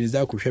 ti Dennis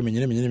Dakon hwe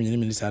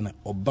menye sana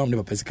obam ne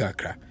papa sika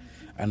akra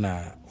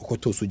ana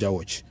okoto soja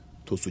watch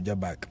to soja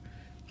bag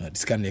na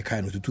discan ne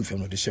kai no tutu fam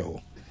no de hye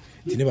ho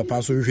ti ne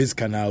papa so hwe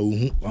sika na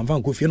ohu amfa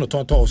nko fie no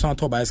tonto so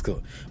anto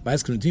bicycle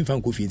no tin fa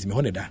nko fie ti me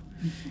ho ne da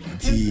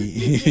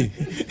ti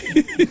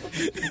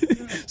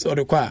so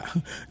de kwa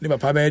ne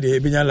papa ba de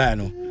binya line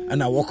no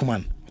ana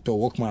Walkman to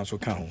Walkman so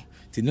kan ho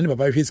ti ne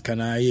papa hwe sika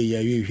na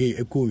ye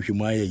eko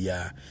hwemu aye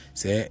ya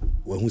se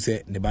wahu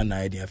se ne ba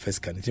na idea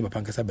first kan ti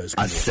papa nkasa ba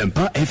school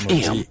Asempa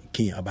FM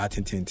kin about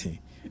tintin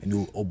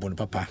enu obon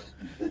papa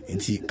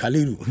enti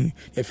Kalilu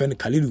e fen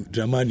Kalilu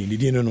Dramani ni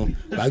di no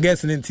ba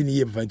guess ne ntin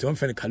ye papa nti on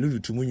fen Kalilu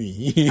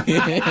tumunyi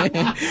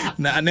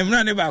na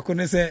anemna ne ba ko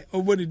ne se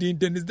obodi di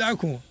Dennis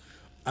Dakon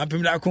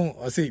Ampem Dakon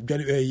o se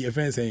dwani e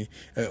fen say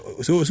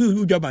so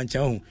udwa ncha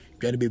ho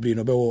dwani bebre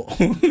no be wo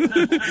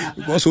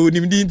because o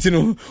nim di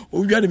ntino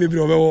o dwani bebre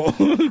no be wo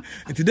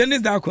enti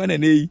Dennis Dakon na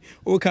nei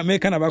o ka me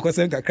kana ba ko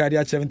se kakra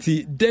dia chem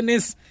ti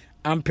Dennis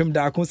ampem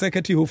daako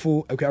secretary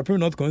hofo Akuapem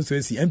North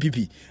Constituency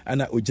MPP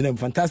ana ogina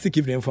fantastic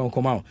evening from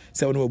come out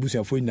say one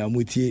abusuafo nyina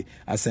mutie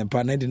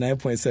Asempa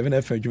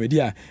 99.7 FM dwumadi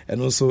a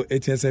eno so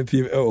 8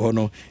 PM ho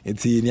no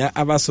enti nia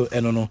abaso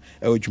eno no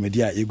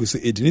dwumadi a yeguso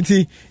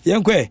ediniti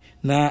yenkwe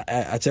na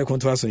ache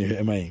control so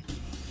yehwe mai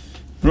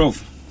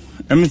Prof,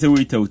 let me say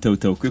wait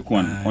quick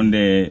one on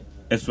the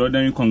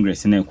extraordinary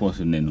congress in course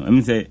no. Let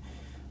me say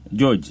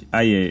George,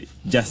 I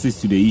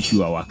justice to the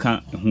issue our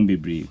can be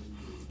brave.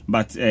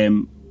 But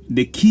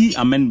the key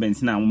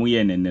amendments now I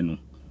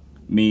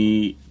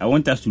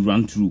want us to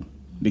run through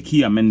the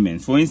key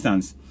amendments. For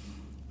instance,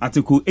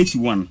 Article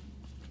 81,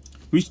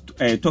 which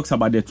talks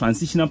about the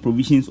transitional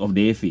provisions of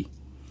the FA.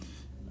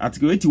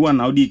 Article 81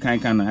 now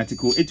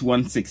Article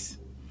 81.6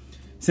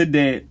 said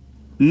the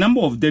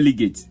number of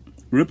delegates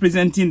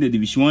representing the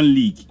Division 1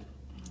 League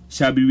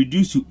shall be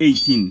reduced to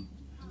 18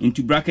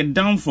 into bracket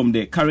down from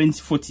the current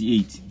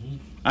 48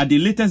 at the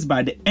latest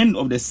by the end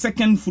of the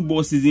second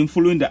football season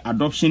following the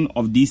adoption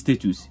of these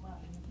statutes.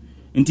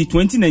 Until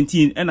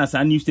 2019, and as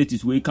a new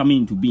status will come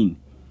into being.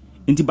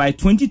 Until by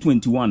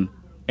 2021,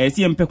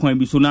 SCMP can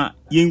be so now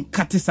you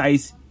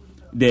categorize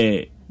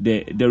the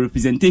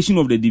representation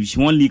of the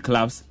Division 1 League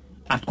clubs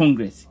at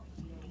Congress.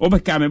 You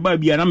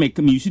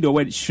see the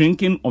word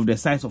shrinking of the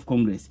size of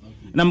Congress.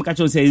 And I'm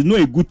catching say it's not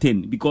a good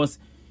thing because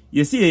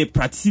you see a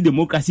practicing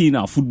democracy in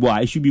our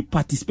football. It should be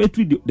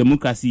participatory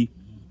democracy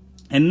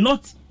and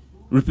not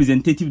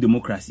representative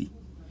democracy.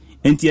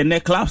 And the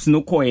clubs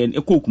no call and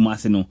echo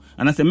kumase no.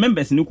 And as a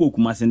members no call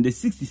kumase and the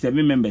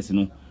 67 members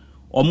no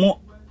or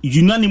more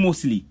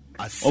unanimously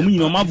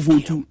or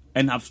vote to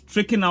and have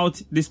stricken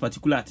out this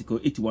particular article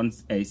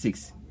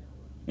 81.6.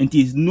 And it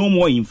is no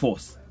more in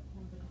force.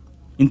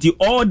 Until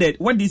all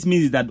that, what this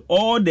means is that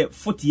all the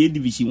 48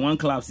 Division 1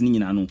 clubs in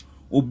Yinano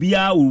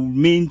Obia will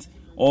remain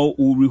or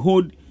will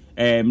hold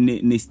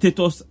the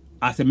status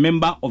as a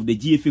member of the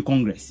GFA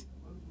Congress.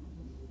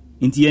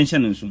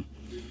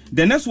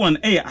 The next one,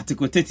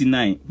 Article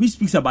 39, which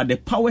speaks about the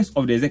powers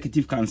of the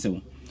Executive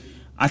Council.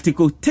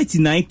 Article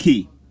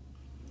 39K,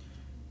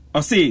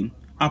 are saying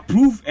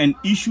approve and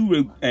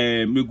issue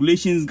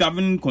regulations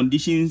governing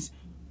conditions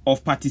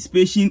of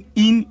participation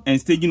in and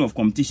staging of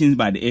competitions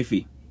by the FA.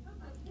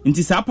 In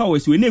this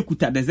powers, we need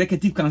the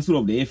Executive Council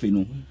of the FA,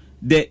 no.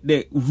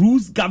 The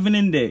rules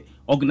governing the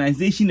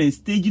organization and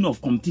staging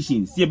of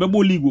competitions. See, Bebo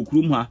League will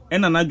come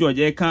and another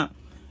Georgia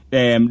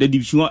the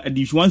Division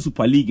 1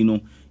 Super League, you know,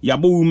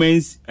 Yabo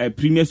Women's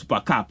Premier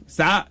Super Cup.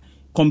 Sa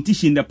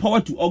competition, the power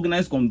to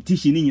organize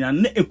competition in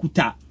an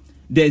ekuta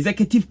the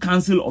Executive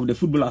Council of the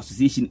Football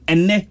Association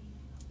and ne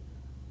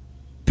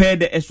per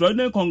the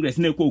Extraordinary Congress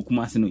ne ko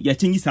kumasino ya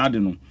change sade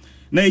no.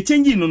 Na ye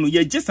change no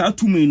ye just how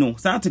 2 million no.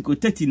 Sa Article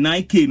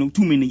 39K no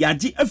 2 million ya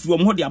ji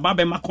from ho de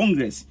ababa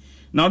Congress.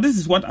 Now this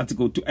is what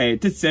Article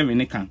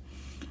 37 can.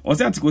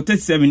 Also Article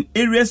 37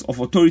 areas of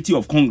authority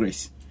of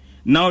Congress.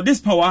 Now this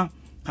power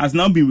has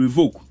now been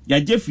revoked. Ya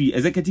Jeffrey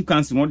Executive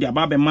Council no the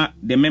ababa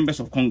the members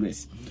of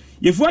Congress.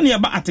 If one year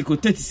about Article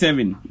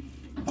 37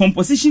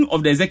 composition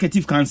of the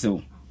Executive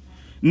Council.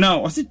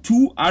 Now I see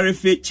 2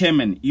 RFA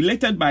chairmen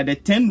elected by the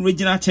 10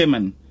 regional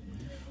chairmen.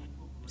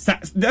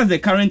 That's the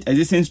current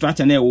existing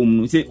structure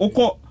now. Say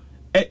oko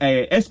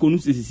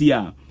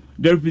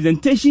the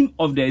representation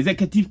of the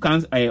Executive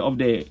Council of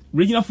the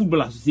Regional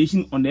Football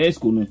Association on the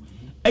ESCO no.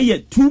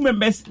 2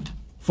 members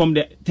from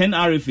the 10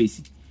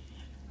 RFAs.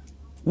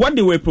 What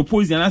they were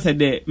proposing, and I said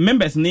the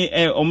members on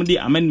the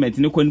amendment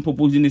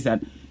proposing is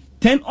that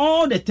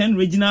all the 10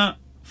 regional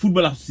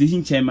football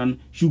association chairmen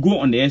should go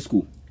on the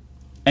ESCO.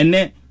 And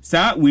then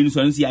sir we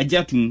see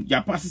ajatum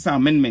ya passes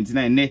amendment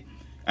na and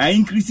I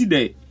increase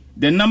the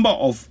number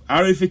of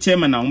RFA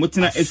chairmen and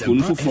motina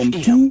ESCO from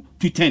 2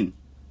 to 10.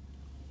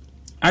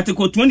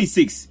 Article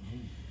 26.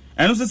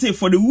 And also say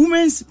for the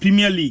Women's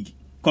Premier League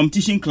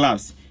competition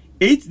clubs,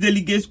 8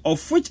 delegates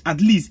of which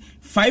at least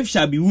 5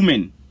 shall be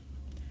women.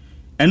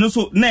 And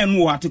also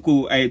now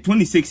Article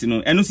 26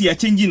 and also you are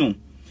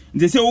changing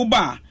they say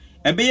oba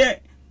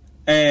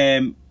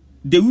the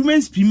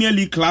Women's Premier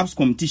League clubs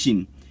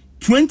competition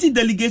 20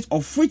 delegates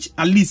of which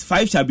at least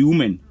 5 shall be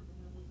women.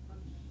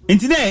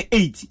 Into there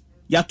 8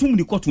 ya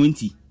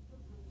 20.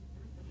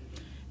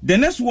 The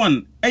next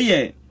one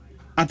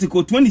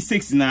Article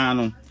 26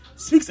 now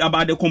speaks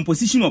about the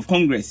composition of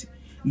Congress.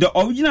 The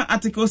original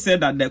article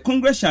said that the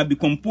Congress shall be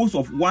composed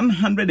of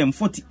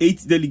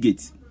 148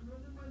 delegates.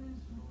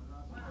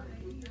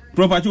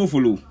 Proper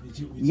follow.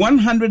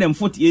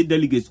 148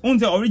 delegates.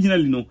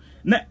 Originally no.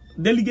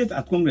 Delegates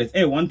at Congress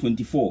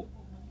 124.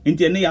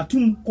 Interne ya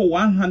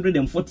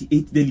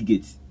 148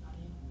 delegates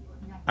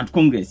at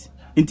Congress.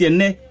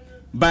 Interne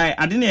by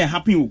adene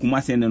happy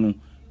ukumase no.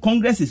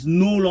 Congress is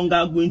no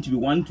longer going to be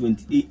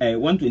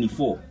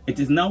 124. It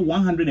is now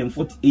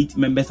 148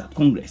 members at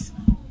Congress.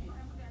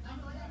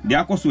 They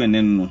are also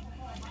no.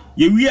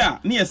 We are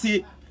near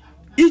say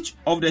each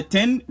of the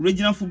 10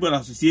 regional football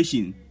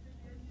associations.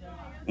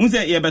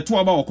 Unse ye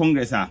beto about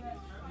Congress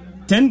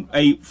 10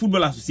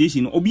 football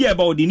association obi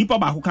about the nipa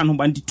ba ho kan ho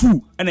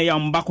 2 and ya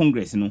mba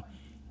Congress no.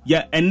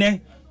 Ya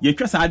ene ye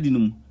twa saa ade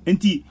no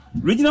enti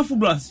regional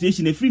football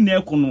association e free na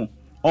ekono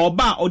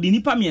oba odi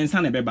nipa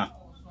miensa na beba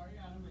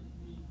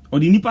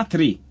odi nipa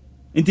 3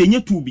 enti enye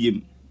 2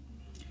 biem.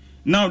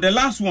 Now the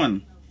last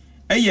one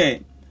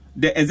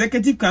the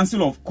executive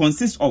council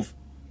consists of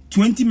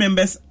 20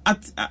 members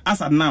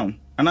as at now,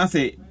 and I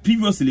say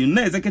previously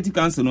no executive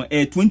council no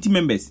 20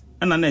 members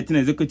and an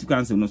executive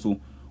council no, so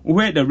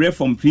where the ref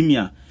from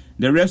Premier,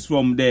 the rest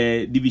from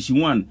the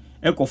Division 1,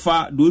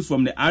 Ecofa, those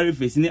from the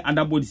RFS and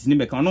other bodies in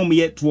the economy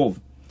yet 12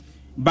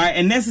 by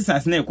an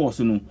exercise na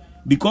course no,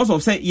 because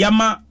of say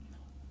Yama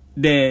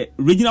the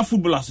Regional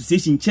Football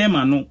Association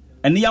chairman no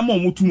and Yama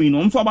Mutumi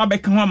no for about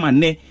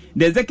the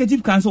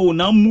executive council will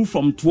now move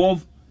from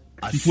 12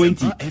 to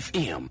 20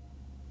 FM.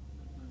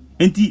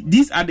 And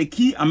these are the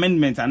key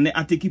amendments and they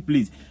are taking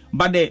place.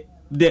 But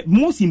the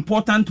most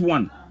important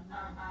one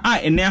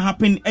and they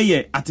happen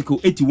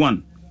Article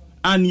 81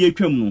 and the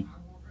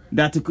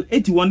Article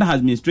 81 that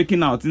has been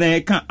stricken out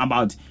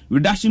about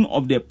reduction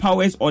of the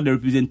powers or the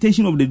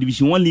representation of the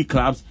Division 1 league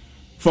clubs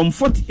from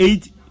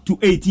 48 to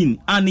 18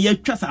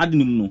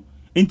 and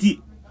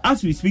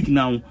as we speak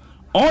now,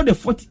 all the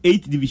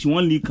 48 Division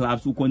 1 league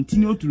clubs will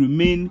continue to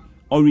remain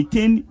or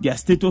retain their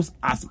status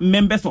as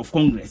members of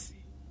Congress.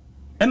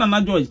 And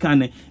another George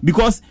can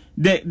because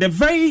the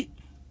very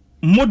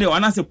model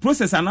and as a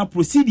process and a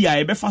procedure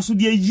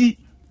ebe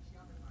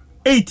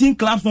 18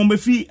 clubs from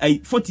free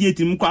 48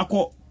 in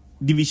Mkwako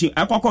division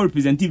Akwako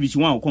representative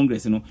division 1 of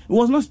Congress, it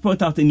was not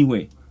spelled out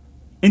anywhere.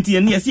 And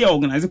the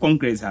organize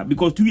Congress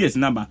because 2 years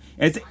number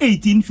as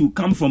 18 should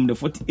come from the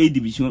 48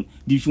 division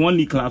 1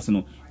 league clubs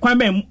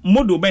kwame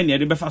model ben ya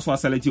ebe faso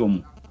select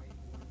omo.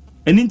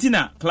 And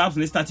intina clubs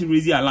they started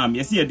raising alarm.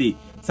 Yes, day.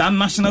 Some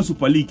National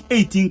Super League,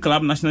 18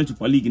 club National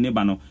Super League in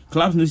Ebano.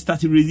 Clubs no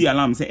started raising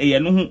alarm. Say, hey,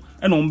 no,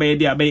 and on by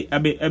there, be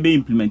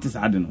implemented.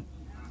 I don't know.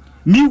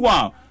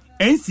 Meanwhile,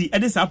 NC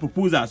edits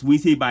proposals we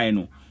say by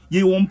no.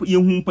 Ye won't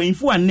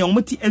painful and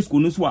neomati esco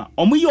no swa.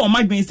 Or me or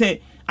might be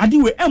say, I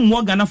do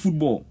more Ghana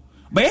football.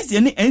 But yes,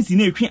 any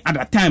NC at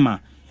that time.